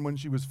abortion when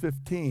she was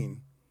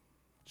 15.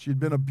 She had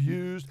been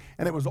abused.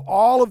 And it was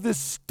all of this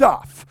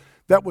stuff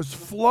that was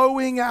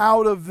flowing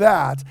out of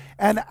that.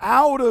 And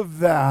out of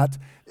that,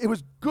 it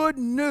was good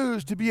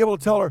news to be able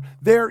to tell her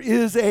there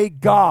is a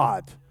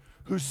God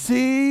who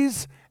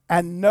sees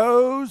and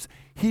knows.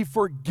 He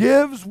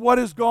forgives what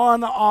has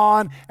gone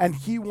on, and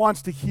he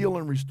wants to heal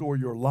and restore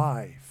your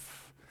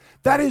life.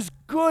 That is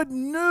good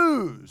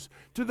news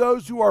to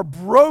those who are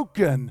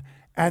broken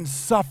and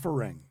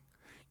suffering.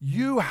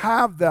 You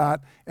have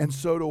that, and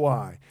so do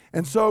I.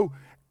 And so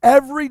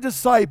every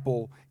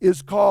disciple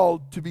is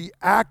called to be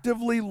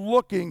actively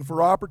looking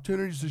for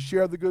opportunities to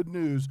share the good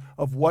news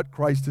of what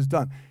Christ has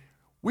done.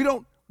 We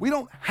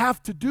don't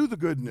have to do the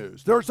good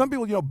news. There are some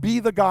people, be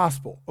the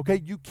gospel.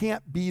 Okay, you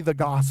can't be the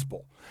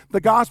gospel.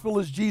 The gospel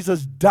is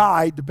Jesus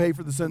died to pay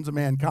for the sins of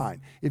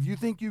mankind. If you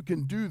think you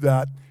can do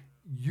that,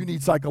 you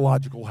need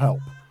psychological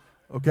help.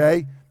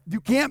 Okay? You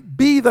can't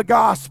be the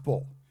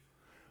gospel.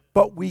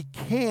 But we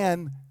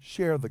can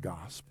share the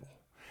gospel.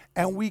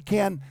 And we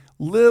can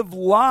live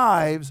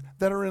lives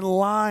that are in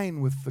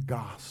line with the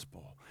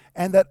gospel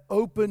and that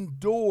open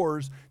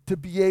doors to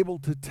be able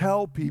to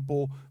tell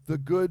people the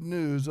good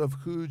news of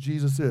who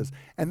Jesus is.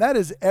 And that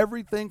is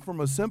everything from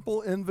a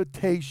simple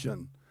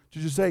invitation to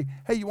just say,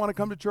 hey, you want to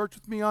come to church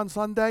with me on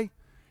Sunday?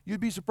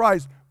 You'd be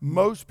surprised.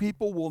 Most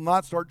people will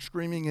not start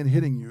screaming and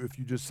hitting you if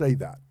you just say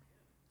that.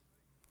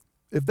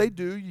 If they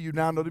do, you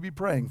now know to be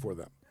praying for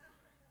them.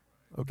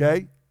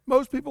 Okay?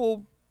 Most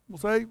people will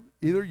say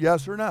either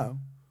yes or no.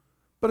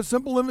 But a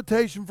simple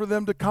invitation for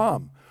them to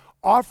come.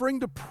 Offering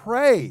to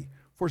pray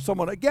for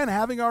someone. Again,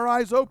 having our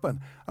eyes open.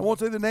 I won't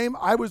say the name.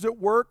 I was at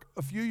work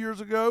a few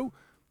years ago.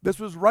 This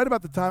was right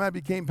about the time I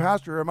became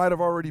pastor. I might have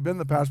already been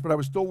the pastor, but I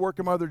was still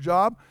working my other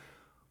job.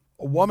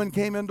 A woman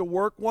came into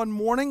work one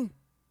morning,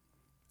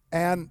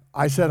 and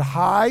I said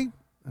hi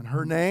and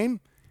her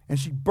name, and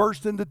she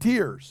burst into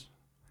tears.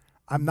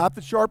 I'm not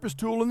the sharpest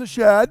tool in the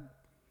shed,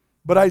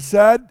 but I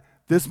said,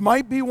 this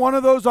might be one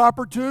of those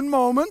opportune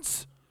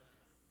moments.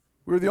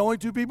 We were the only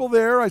two people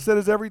there. I said,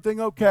 is everything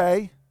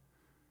okay?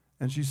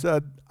 And she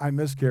said, I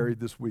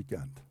miscarried this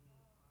weekend.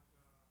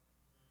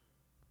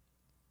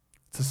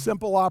 It's a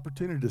simple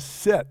opportunity to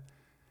sit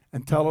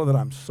and tell her that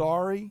I'm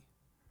sorry.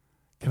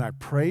 Can I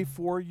pray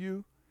for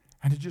you?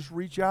 And to just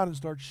reach out and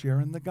start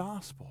sharing the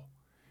gospel.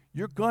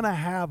 You're going to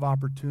have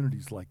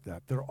opportunities like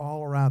that. They're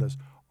all around us.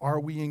 Are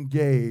we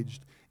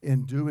engaged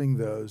in doing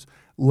those,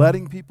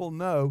 letting people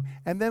know?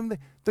 And then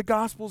the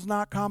gospel's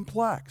not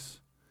complex.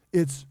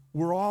 It's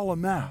we're all a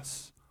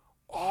mess,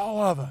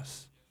 all of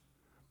us.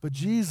 But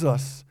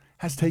Jesus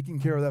has taken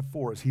care of that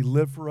for us. He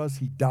lived for us.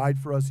 He died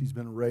for us. He's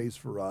been raised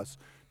for us.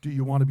 Do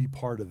you want to be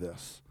part of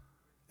this?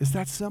 It's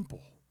that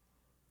simple.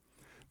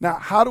 Now,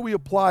 how do we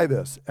apply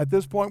this? At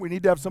this point, we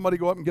need to have somebody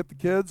go up and get the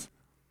kids.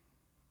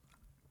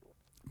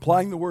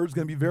 Applying the word is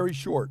going to be very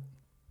short,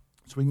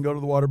 so we can go to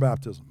the water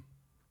baptism.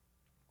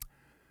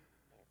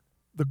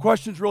 The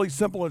question's really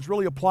simple, and it's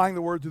really applying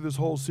the word through this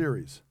whole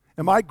series.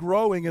 Am I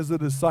growing as a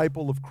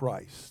disciple of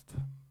Christ?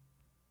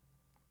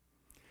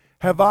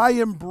 Have I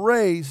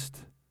embraced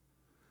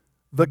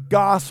the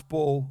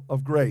gospel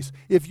of grace?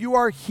 If you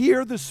are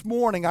here this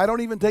morning, I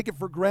don't even take it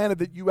for granted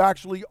that you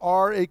actually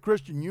are a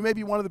Christian. You may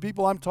be one of the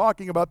people I'm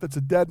talking about that's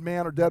a dead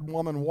man or dead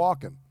woman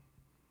walking.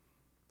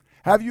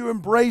 Have you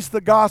embraced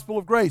the gospel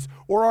of grace?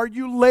 Or are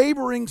you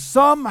laboring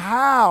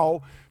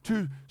somehow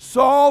to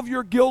solve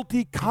your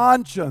guilty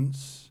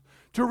conscience,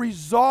 to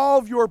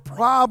resolve your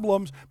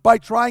problems by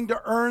trying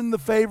to earn the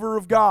favor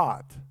of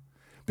God?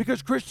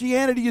 Because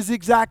Christianity is the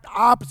exact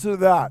opposite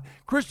of that.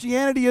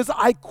 Christianity is,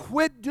 I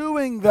quit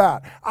doing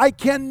that. I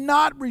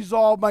cannot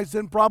resolve my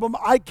sin problem.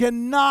 I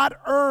cannot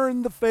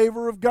earn the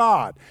favor of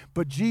God.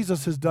 But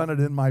Jesus has done it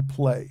in my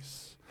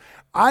place.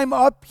 I'm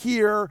up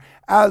here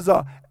as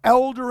an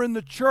elder in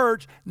the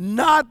church,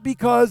 not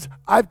because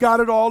I've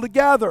got it all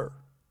together.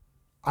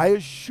 I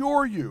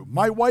assure you,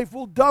 my wife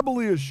will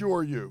doubly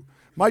assure you,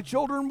 my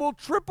children will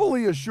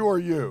triply assure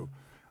you,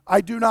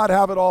 I do not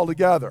have it all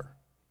together.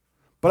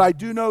 But I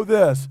do know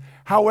this,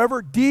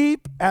 however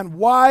deep and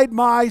wide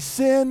my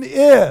sin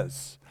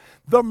is,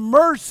 the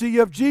mercy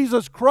of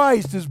Jesus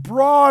Christ is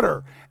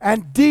broader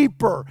and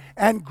deeper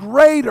and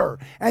greater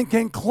and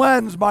can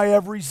cleanse my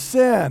every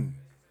sin.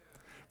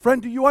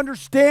 Friend, do you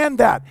understand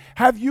that?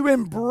 Have you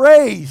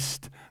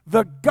embraced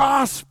the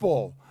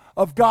gospel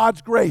of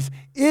God's grace?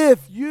 If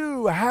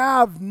you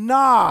have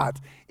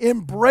not,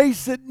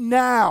 embrace it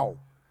now.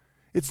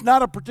 It's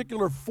not a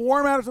particular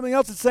format or something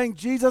else. It's saying,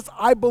 Jesus,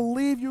 I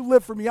believe you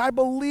lived for me. I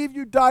believe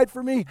you died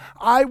for me.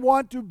 I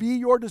want to be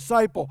your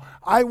disciple.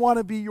 I want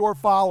to be your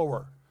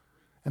follower.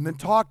 And then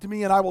talk to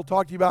me, and I will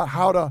talk to you about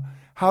how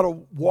to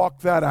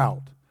walk that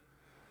out.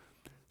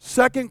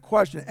 Second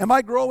question, am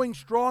I growing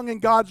strong in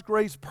God's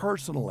grace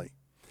personally?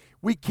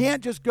 We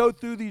can't just go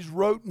through these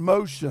rote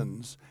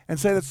motions and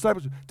say that's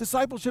discipleship.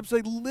 Discipleship's a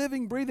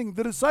living, breathing.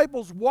 The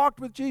disciples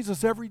walked with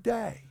Jesus every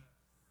day.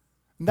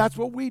 And that's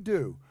what we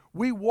do.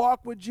 We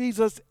walk with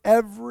Jesus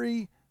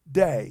every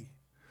day.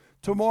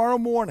 Tomorrow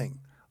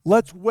morning,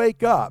 let's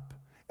wake up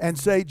and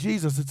say,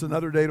 Jesus, it's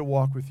another day to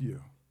walk with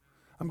you.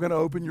 I'm going to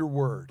open your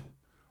word.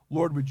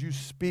 Lord, would you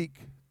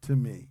speak to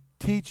me?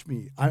 Teach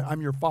me. I'm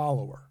your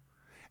follower.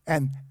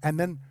 And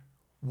then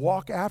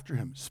walk after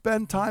him.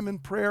 Spend time in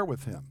prayer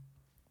with him.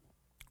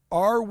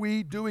 Are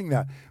we doing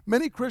that?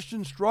 Many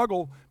Christians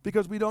struggle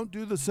because we don't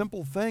do the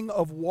simple thing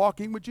of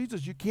walking with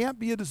Jesus. You can't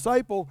be a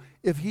disciple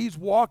if he's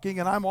walking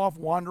and I'm off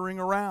wandering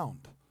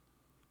around.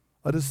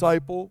 A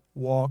disciple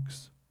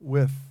walks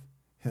with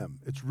him.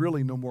 It's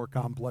really no more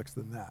complex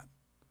than that.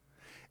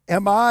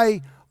 Am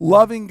I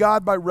loving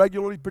God by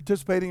regularly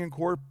participating in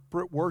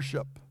corporate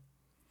worship?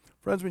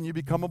 Friends, when you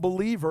become a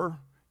believer,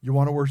 you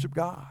want to worship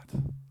God.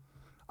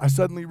 I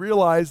suddenly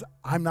realize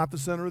I'm not the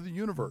center of the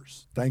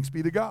universe. Thanks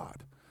be to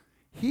God.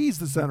 He's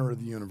the center of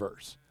the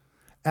universe.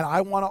 And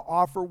I want to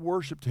offer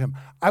worship to him.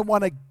 I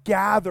want to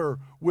gather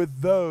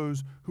with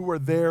those who are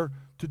there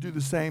to do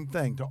the same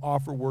thing, to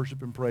offer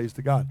worship and praise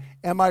to God.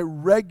 Am I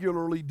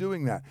regularly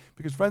doing that?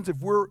 Because friends, if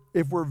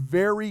we're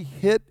very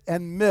hit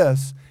and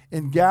miss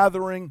in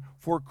gathering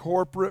for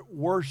corporate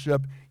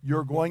worship,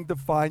 you're going to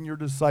find your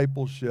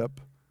discipleship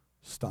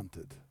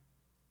stunted.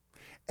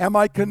 Am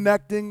I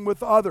connecting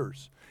with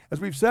others? As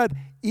we've said,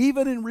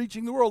 even in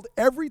reaching the world,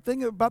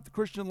 everything about the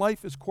Christian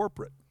life is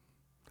corporate.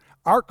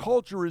 Our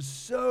culture is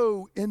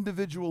so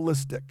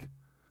individualistic,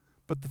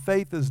 but the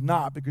faith is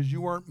not, because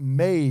you weren't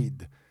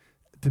made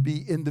to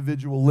be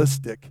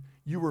individualistic.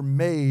 You were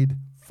made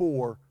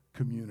for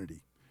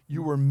community.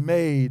 You were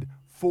made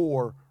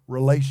for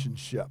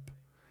relationship.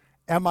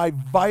 Am I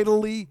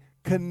vitally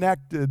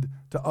connected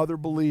to other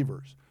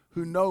believers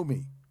who know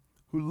me,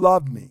 who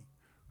love me,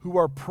 who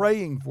are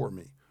praying for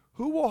me?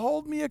 Who will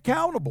hold me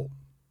accountable?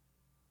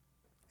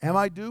 Am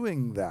I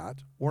doing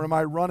that, or am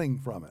I running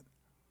from it?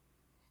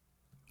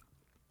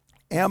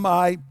 Am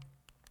I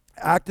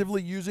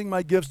actively using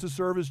my gifts to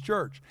serve His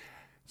church?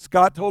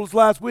 Scott told us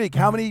last week,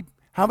 how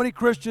many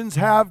Christians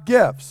have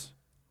gifts?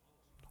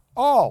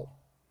 All.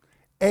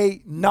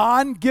 A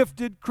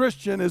non-gifted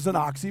Christian is an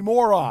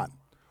oxymoron.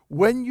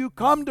 When you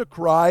come to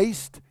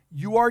Christ,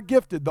 you are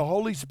gifted. The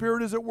Holy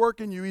Spirit is at work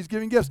in you. He's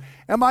giving gifts.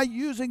 Am I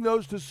using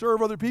those to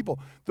serve other people?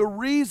 The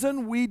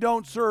reason we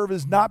don't serve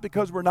is not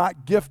because we're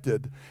not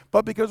gifted,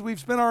 but because we've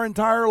spent our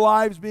entire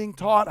lives being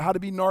taught how to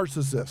be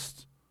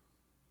narcissists,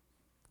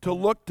 to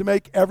look to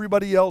make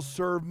everybody else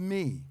serve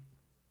me.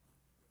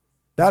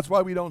 That's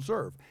why we don't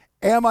serve.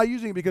 Am I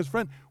using it? Because,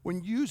 friend,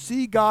 when you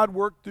see God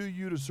work through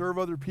you to serve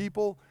other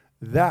people,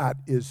 that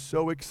is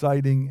so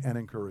exciting and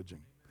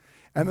encouraging.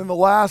 And then the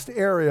last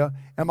area,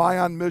 am I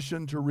on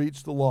mission to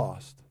reach the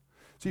lost?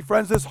 See,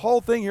 friends, this whole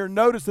thing here,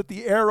 notice that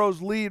the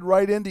arrows lead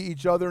right into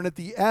each other, and at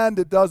the end,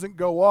 it doesn't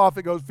go off.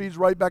 It feeds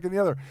right back in the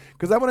other.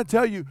 Because I want to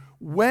tell you,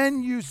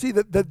 when you see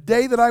that the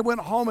day that I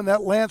went home and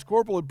that Lance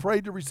Corporal had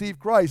prayed to receive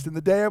Christ, and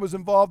the day I was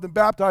involved in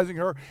baptizing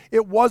her,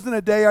 it wasn't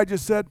a day I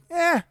just said,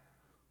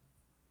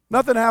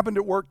 nothing happened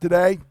at work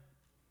today.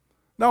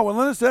 No, when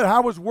Linda said,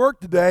 how was work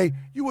today,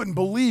 you wouldn't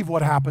believe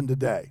what happened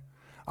today.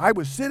 I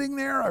was sitting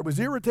there, I was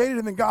irritated,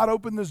 and then God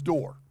opened this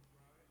door.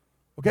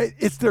 Okay,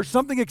 there's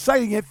something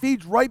exciting. It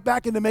feeds right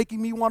back into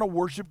making me want to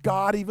worship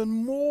God even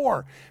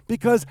more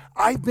because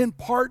I've been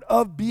part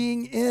of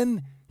being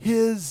in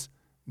His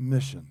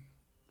mission.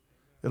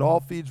 It all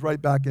feeds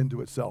right back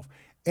into itself.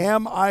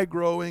 Am I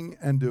growing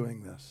and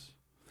doing this?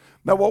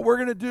 Now, what we're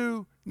going to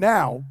do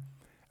now,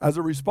 as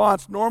a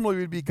response, normally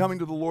we'd be coming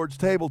to the Lord's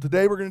table.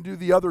 Today we're going to do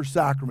the other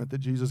sacrament that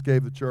Jesus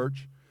gave the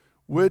church,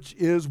 which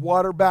is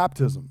water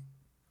baptism.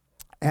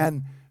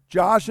 And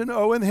Josh and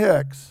Owen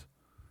Hicks,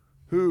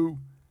 who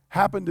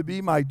happen to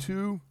be my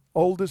two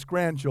oldest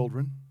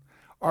grandchildren,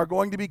 are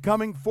going to be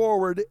coming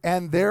forward,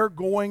 and they're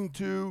going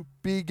to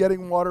be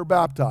getting water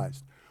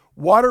baptized.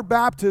 Water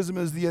baptism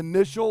is the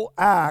initial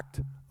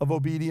act of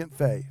obedient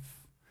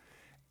faith.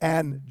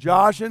 And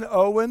Josh and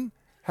Owen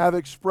have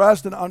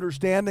expressed an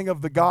understanding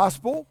of the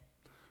gospel.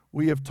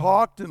 We have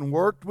talked and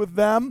worked with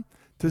them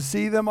to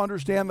see them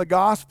understand the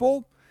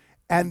gospel,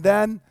 and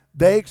then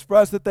they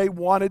expressed that they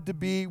wanted to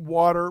be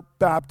water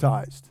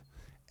baptized.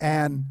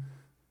 And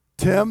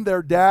Tim,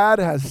 their dad,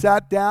 has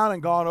sat down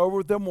and gone over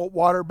with them what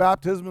water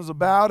baptism is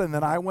about, and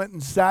then I went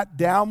and sat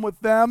down with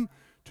them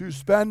to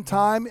spend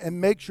time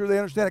and make sure they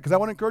understand it. Because I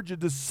want to encourage you,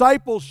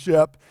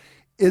 discipleship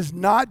is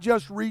not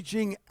just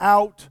reaching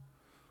out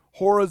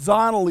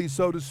horizontally,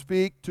 so to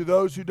speak, to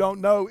those who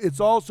don't know. It's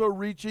also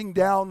reaching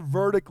down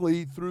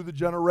vertically through the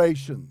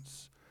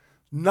generations.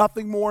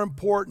 Nothing more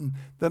important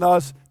than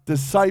us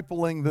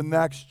discipling the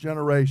next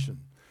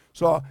generation.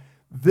 So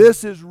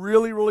this is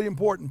really, really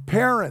important.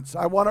 Parents,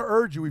 I want to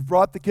urge you, we've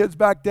brought the kids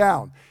back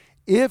down.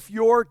 If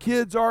your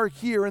kids are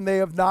here and they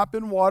have not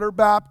been water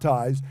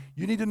baptized,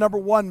 you need to, number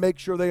one, make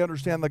sure they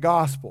understand the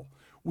gospel.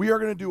 We are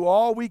going to do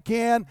all we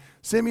can.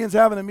 Simeon's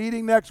having a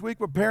meeting next week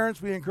with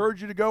parents. We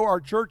encourage you to go. Our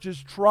church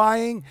is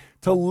trying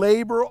to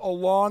labor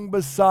along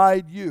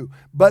beside you.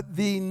 But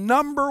the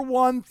number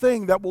one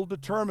thing that will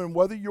determine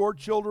whether your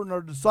children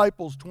are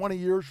disciples 20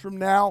 years from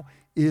now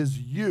is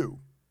you,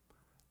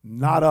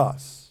 not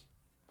us.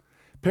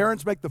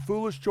 Parents make the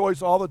foolish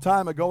choice all the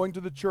time of going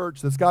to the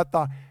church that's got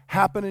the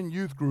happening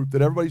youth group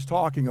that everybody's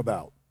talking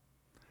about.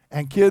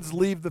 And kids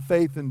leave the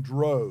faith in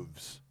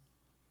droves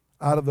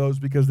out of those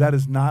because that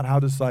is not how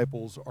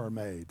disciples are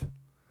made.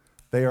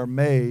 They are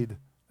made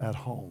at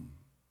home.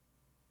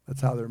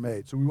 That's how they're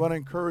made. So we want to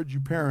encourage you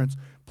parents,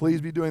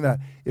 please be doing that.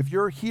 If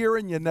you're here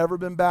and you've never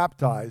been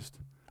baptized,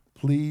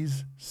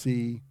 please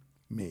see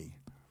me.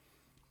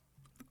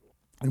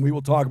 And we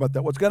will talk about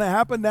that. What's going to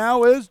happen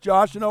now is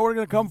Josh and Owen are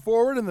going to come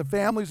forward and the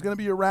family's going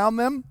to be around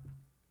them.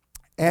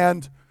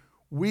 And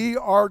we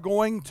are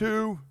going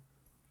to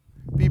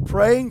be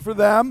praying for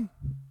them.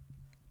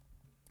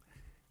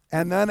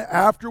 And then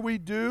after we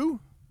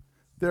do,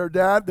 they're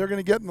going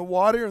to get in the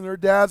water and their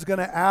dad's going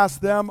to ask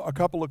them a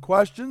couple of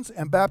questions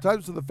and baptize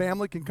them so the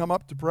family can come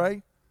up to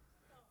pray.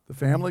 The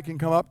family can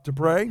come up to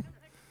pray.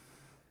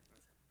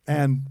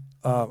 And,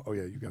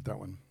 you got that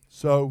one.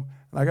 So,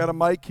 I got a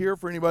mic here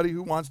for anybody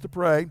who wants to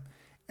pray.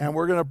 And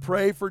we're going to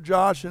pray for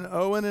Josh and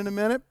Owen in a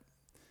minute.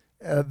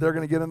 They're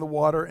going to get in the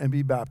water and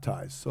be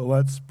baptized. So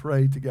let's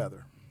pray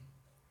together.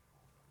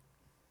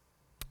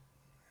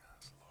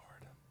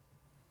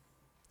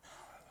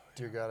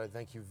 Dear God, I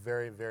thank you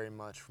very, very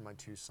much for my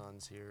two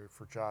sons here,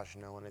 for Josh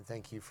and Owen. I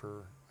thank you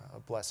for a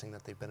blessing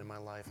that they've been in my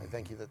life. I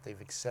thank you that they've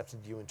accepted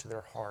you into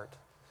their heart.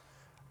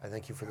 I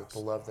thank you for the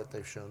love that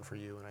they've shown for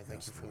you, and I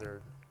thank you for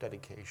their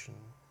dedication.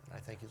 I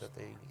thank you that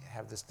they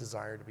have this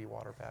desire to be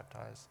water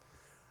baptized.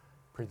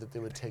 Pray that they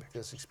would take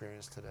this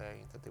experience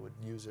today, that they would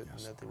use it, and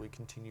that they would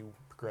continue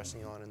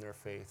progressing on in their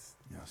faith.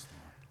 Yes,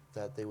 Lord.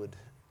 That they would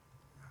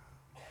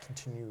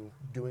continue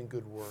doing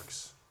good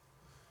works,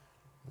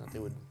 that they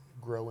would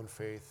grow in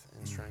faith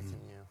and strength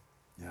in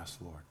you. Yes,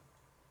 Lord.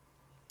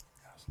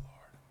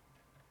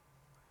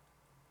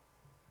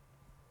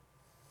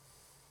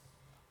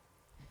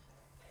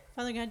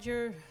 Father God,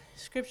 your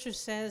scripture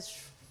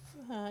says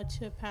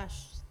to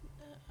pass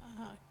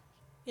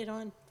it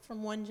on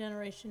from one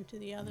generation to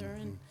the other.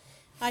 And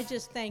I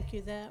just thank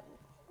you that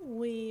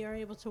we are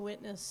able to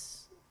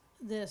witness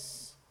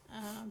this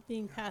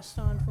being passed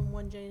on from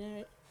one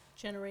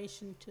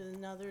generation to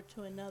another,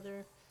 to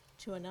another,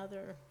 to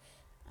another.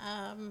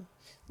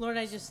 Lord,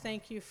 I just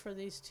thank you for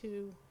these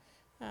two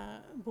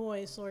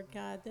boys, Lord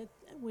God, that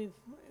we've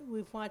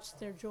watched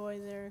their joy,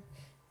 their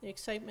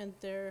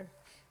excitement, their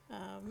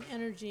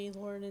energy,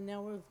 Lord, and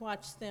now we've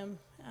watched them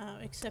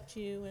accept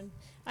you. And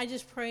I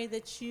just pray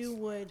that you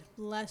would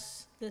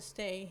bless this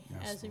day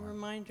as a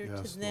reminder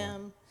to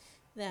them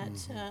that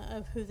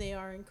of who they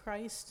are in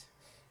Christ,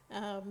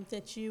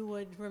 that you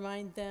would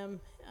remind them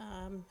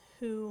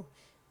who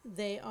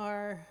they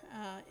are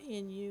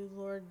in you,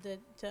 Lord,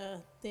 that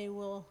they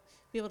will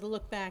be able to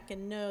look back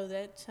and know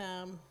that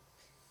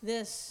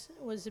this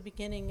was the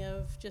beginning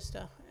of just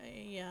a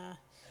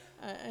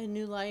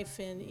new life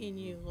in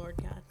you, Lord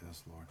God.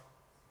 Yes, Lord.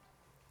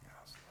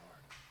 Yes, Lord.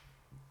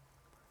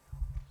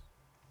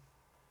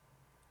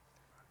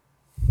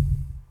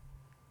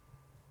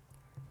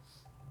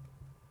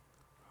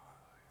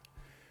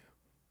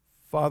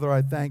 Father,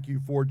 I thank you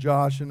for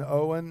Josh and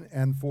Owen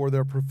and for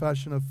their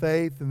profession of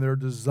faith and their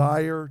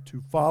desire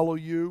to follow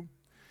you.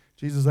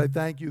 Jesus, I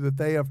thank you that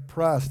they have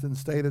pressed and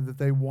stated that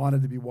they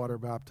wanted to be water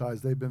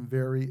baptized. They've been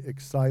very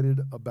excited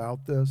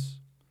about this.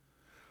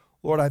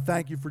 Lord, I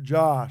thank you for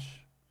Josh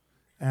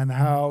and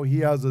how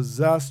he has a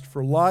zest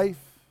for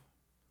life.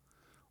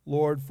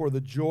 Lord, for the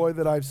joy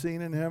that I've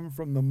seen in him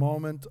from the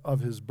moment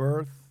of his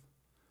birth.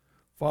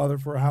 Father,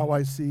 for how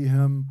I see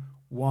him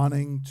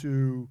wanting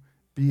to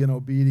be an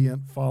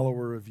obedient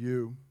follower of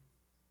you.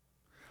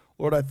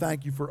 Lord, I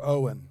thank you for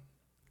Owen.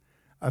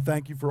 I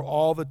thank you for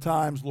all the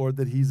times, Lord,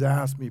 that he's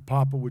asked me,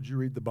 Papa, would you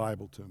read the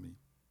Bible to me?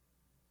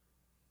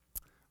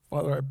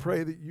 Father, I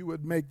pray that you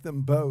would make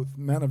them both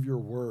men of your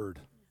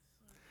word,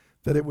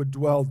 that it would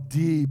dwell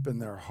deep in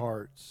their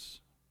hearts.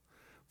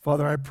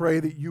 Father, I pray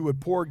that you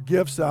would pour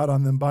gifts out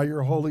on them by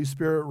your Holy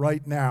Spirit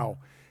right now,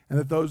 and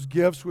that those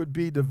gifts would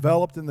be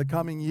developed in the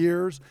coming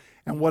years,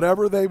 and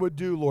whatever they would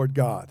do, Lord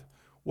God,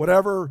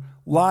 whatever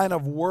line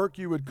of work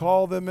you would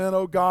call them in,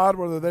 oh God,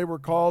 whether they were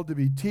called to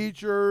be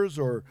teachers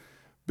or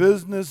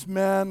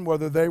businessmen,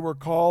 whether they were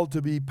called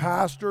to be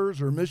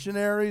pastors or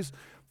missionaries,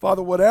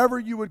 Father, whatever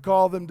you would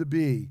call them to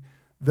be,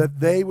 that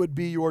they would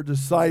be your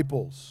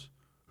disciples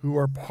who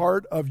are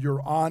part of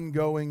your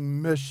ongoing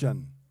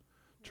mission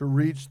to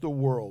reach the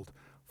world.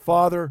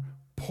 Father,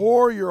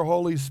 pour your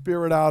Holy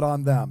Spirit out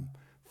on them.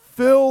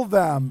 Fill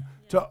them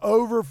to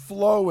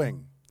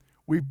overflowing.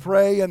 We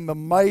pray in the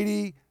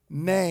mighty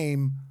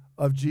name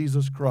of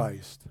Jesus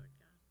Christ.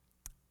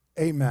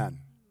 Amen.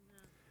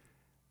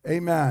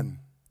 Amen.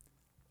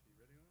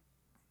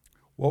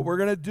 What we're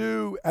going to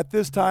do at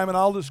this time, and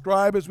I'll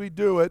describe as we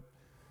do it,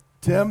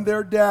 Tim,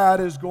 their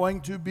dad, is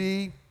going to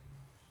be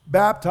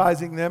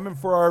baptizing them. And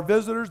for our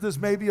visitors, this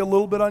may be a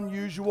little bit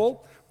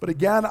unusual. But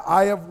again,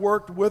 I have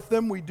worked with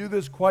them. We do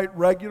this quite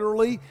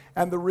regularly.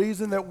 And the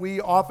reason that we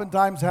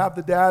oftentimes have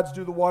the dads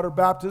do the water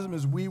baptism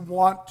is we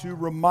want to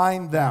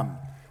remind them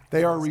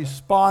they are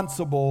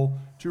responsible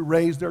to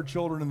raise their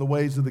children in the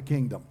ways of the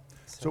kingdom.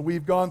 So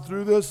we've gone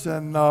through this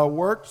and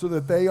worked so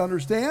that they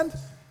understand.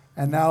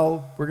 And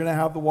now we're going to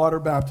have the water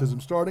baptism,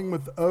 starting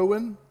with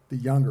Owen, the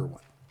younger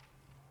one.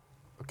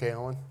 Okay,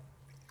 Owen.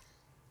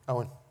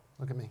 Owen,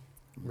 look at me.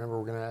 Remember,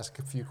 we're going to ask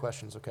a few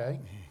questions, okay?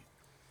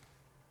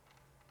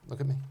 Look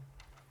at me.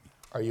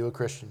 Are you a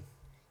Christian?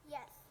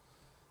 Yes.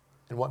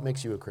 And what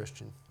makes you a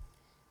Christian?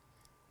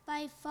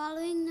 By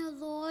following the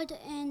Lord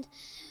and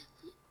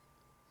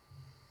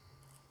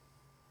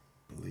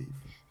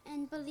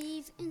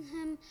believe in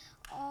him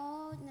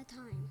all the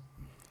time.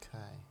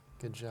 Okay,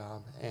 good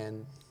job.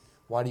 And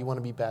why do you want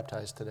to be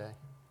baptized today?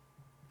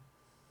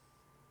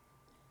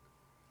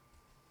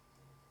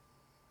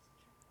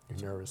 You're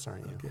nervous,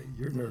 aren't you? Okay,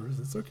 you're nervous.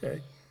 It's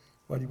okay.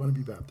 Why do you want to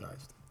be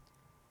baptized?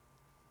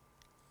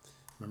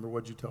 Remember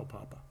what you tell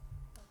Papa.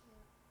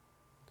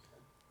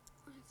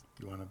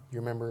 You want to? You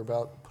remember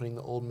about putting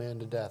the old man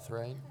to death,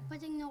 right?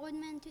 Putting the old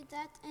man to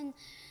death and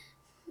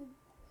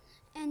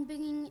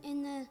bringing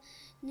in the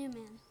new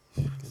man.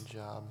 Good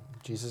job.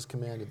 Jesus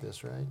commanded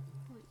this, right?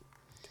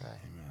 Okay.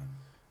 Amen.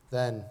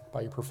 Then,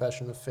 by your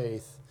profession of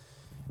faith,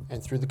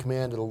 and through the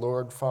command of the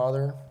Lord,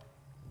 Father,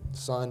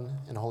 Son,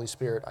 and Holy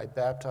Spirit, I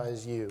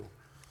baptize you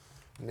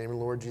in the name of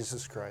the Lord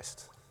Jesus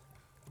Christ.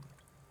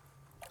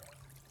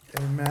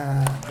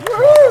 Amen.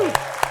 Woo!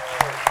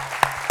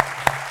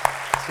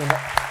 Stand up.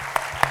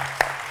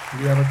 Do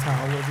you have a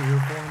towel over here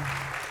for him?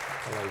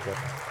 I'll let you go.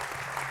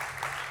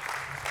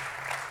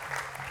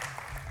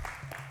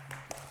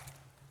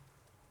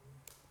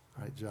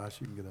 All right, Josh,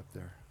 you can get up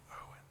there.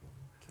 Owen,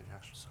 Okay,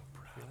 Josh. I'm so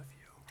proud of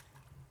you.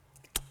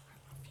 I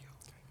love you.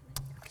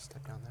 Okay.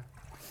 Step down there.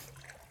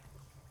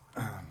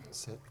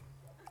 Sit.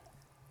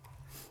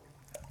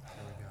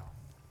 There we go.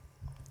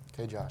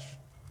 Okay, Josh.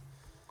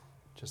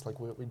 Just like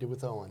what we did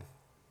with Owen.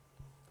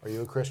 Are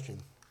you a Christian?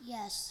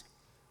 Yes.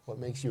 What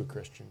makes you a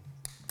Christian?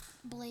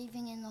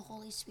 Believing in the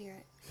Holy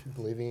Spirit.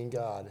 Believing in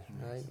God,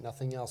 right?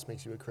 Nothing else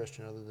makes you a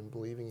Christian other than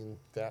believing in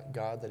that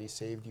God, that he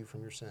saved you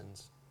from your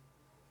sins.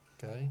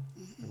 Okay?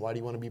 And why do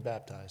you want to be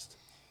baptized?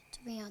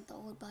 To bring out the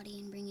old body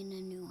and bring in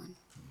a new one.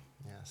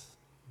 Yes.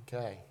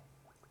 Okay.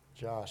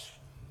 Josh,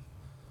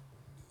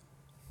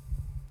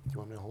 do you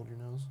want me to hold your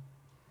nose?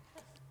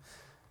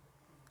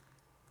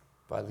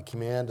 By the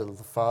command of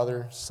the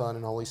Father, Son,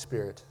 and Holy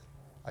Spirit,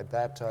 I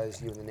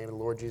baptize you in the name of the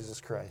Lord Jesus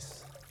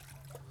Christ.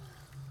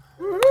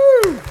 Woo-hoo!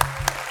 Good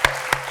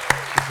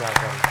job,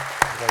 buddy.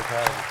 I'm very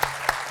proud of you.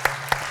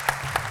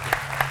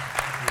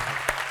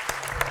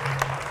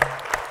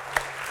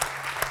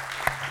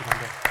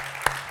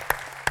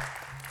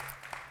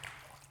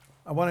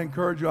 I want to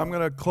encourage you. I'm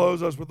going to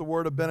close us with the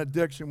word of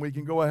benediction. We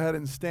can go ahead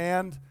and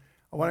stand.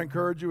 I want to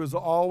encourage you, as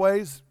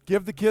always,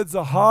 give the kids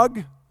a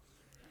hug.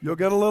 You'll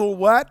get a little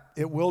wet.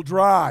 It will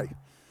dry.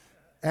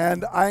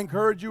 And I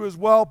encourage you as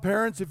well,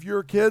 parents, if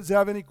your kids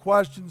have any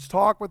questions,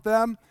 talk with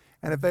them.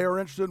 And if they are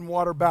interested in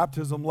water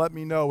baptism, let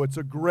me know. It's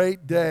a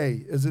great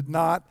day, is it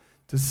not,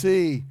 to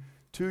see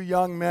two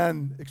young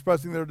men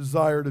expressing their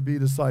desire to be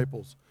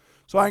disciples.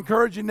 So I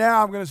encourage you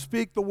now. I'm going to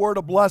speak the word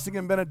of blessing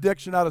and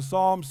benediction out of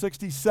Psalm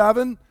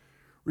 67.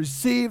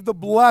 Receive the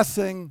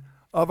blessing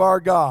of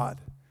our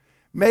God.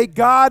 May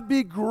God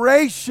be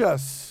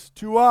gracious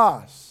to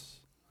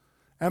us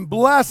and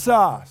bless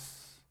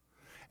us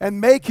and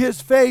make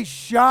his face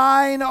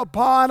shine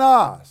upon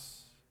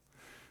us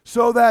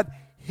so that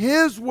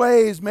his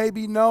ways may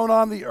be known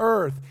on the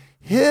earth,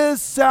 his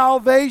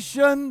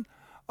salvation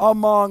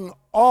among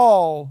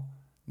all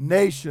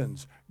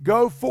nations.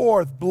 Go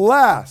forth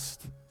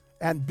blessed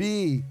and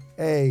be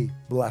a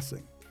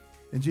blessing.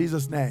 In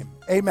Jesus' name,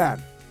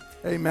 amen.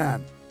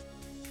 Amen.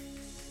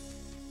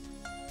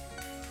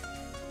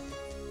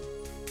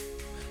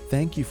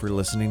 Thank you for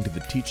listening to the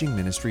teaching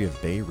ministry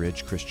of Bay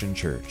Ridge Christian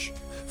Church.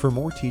 For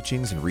more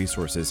teachings and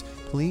resources,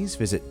 please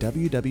visit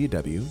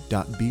www.brcc.church.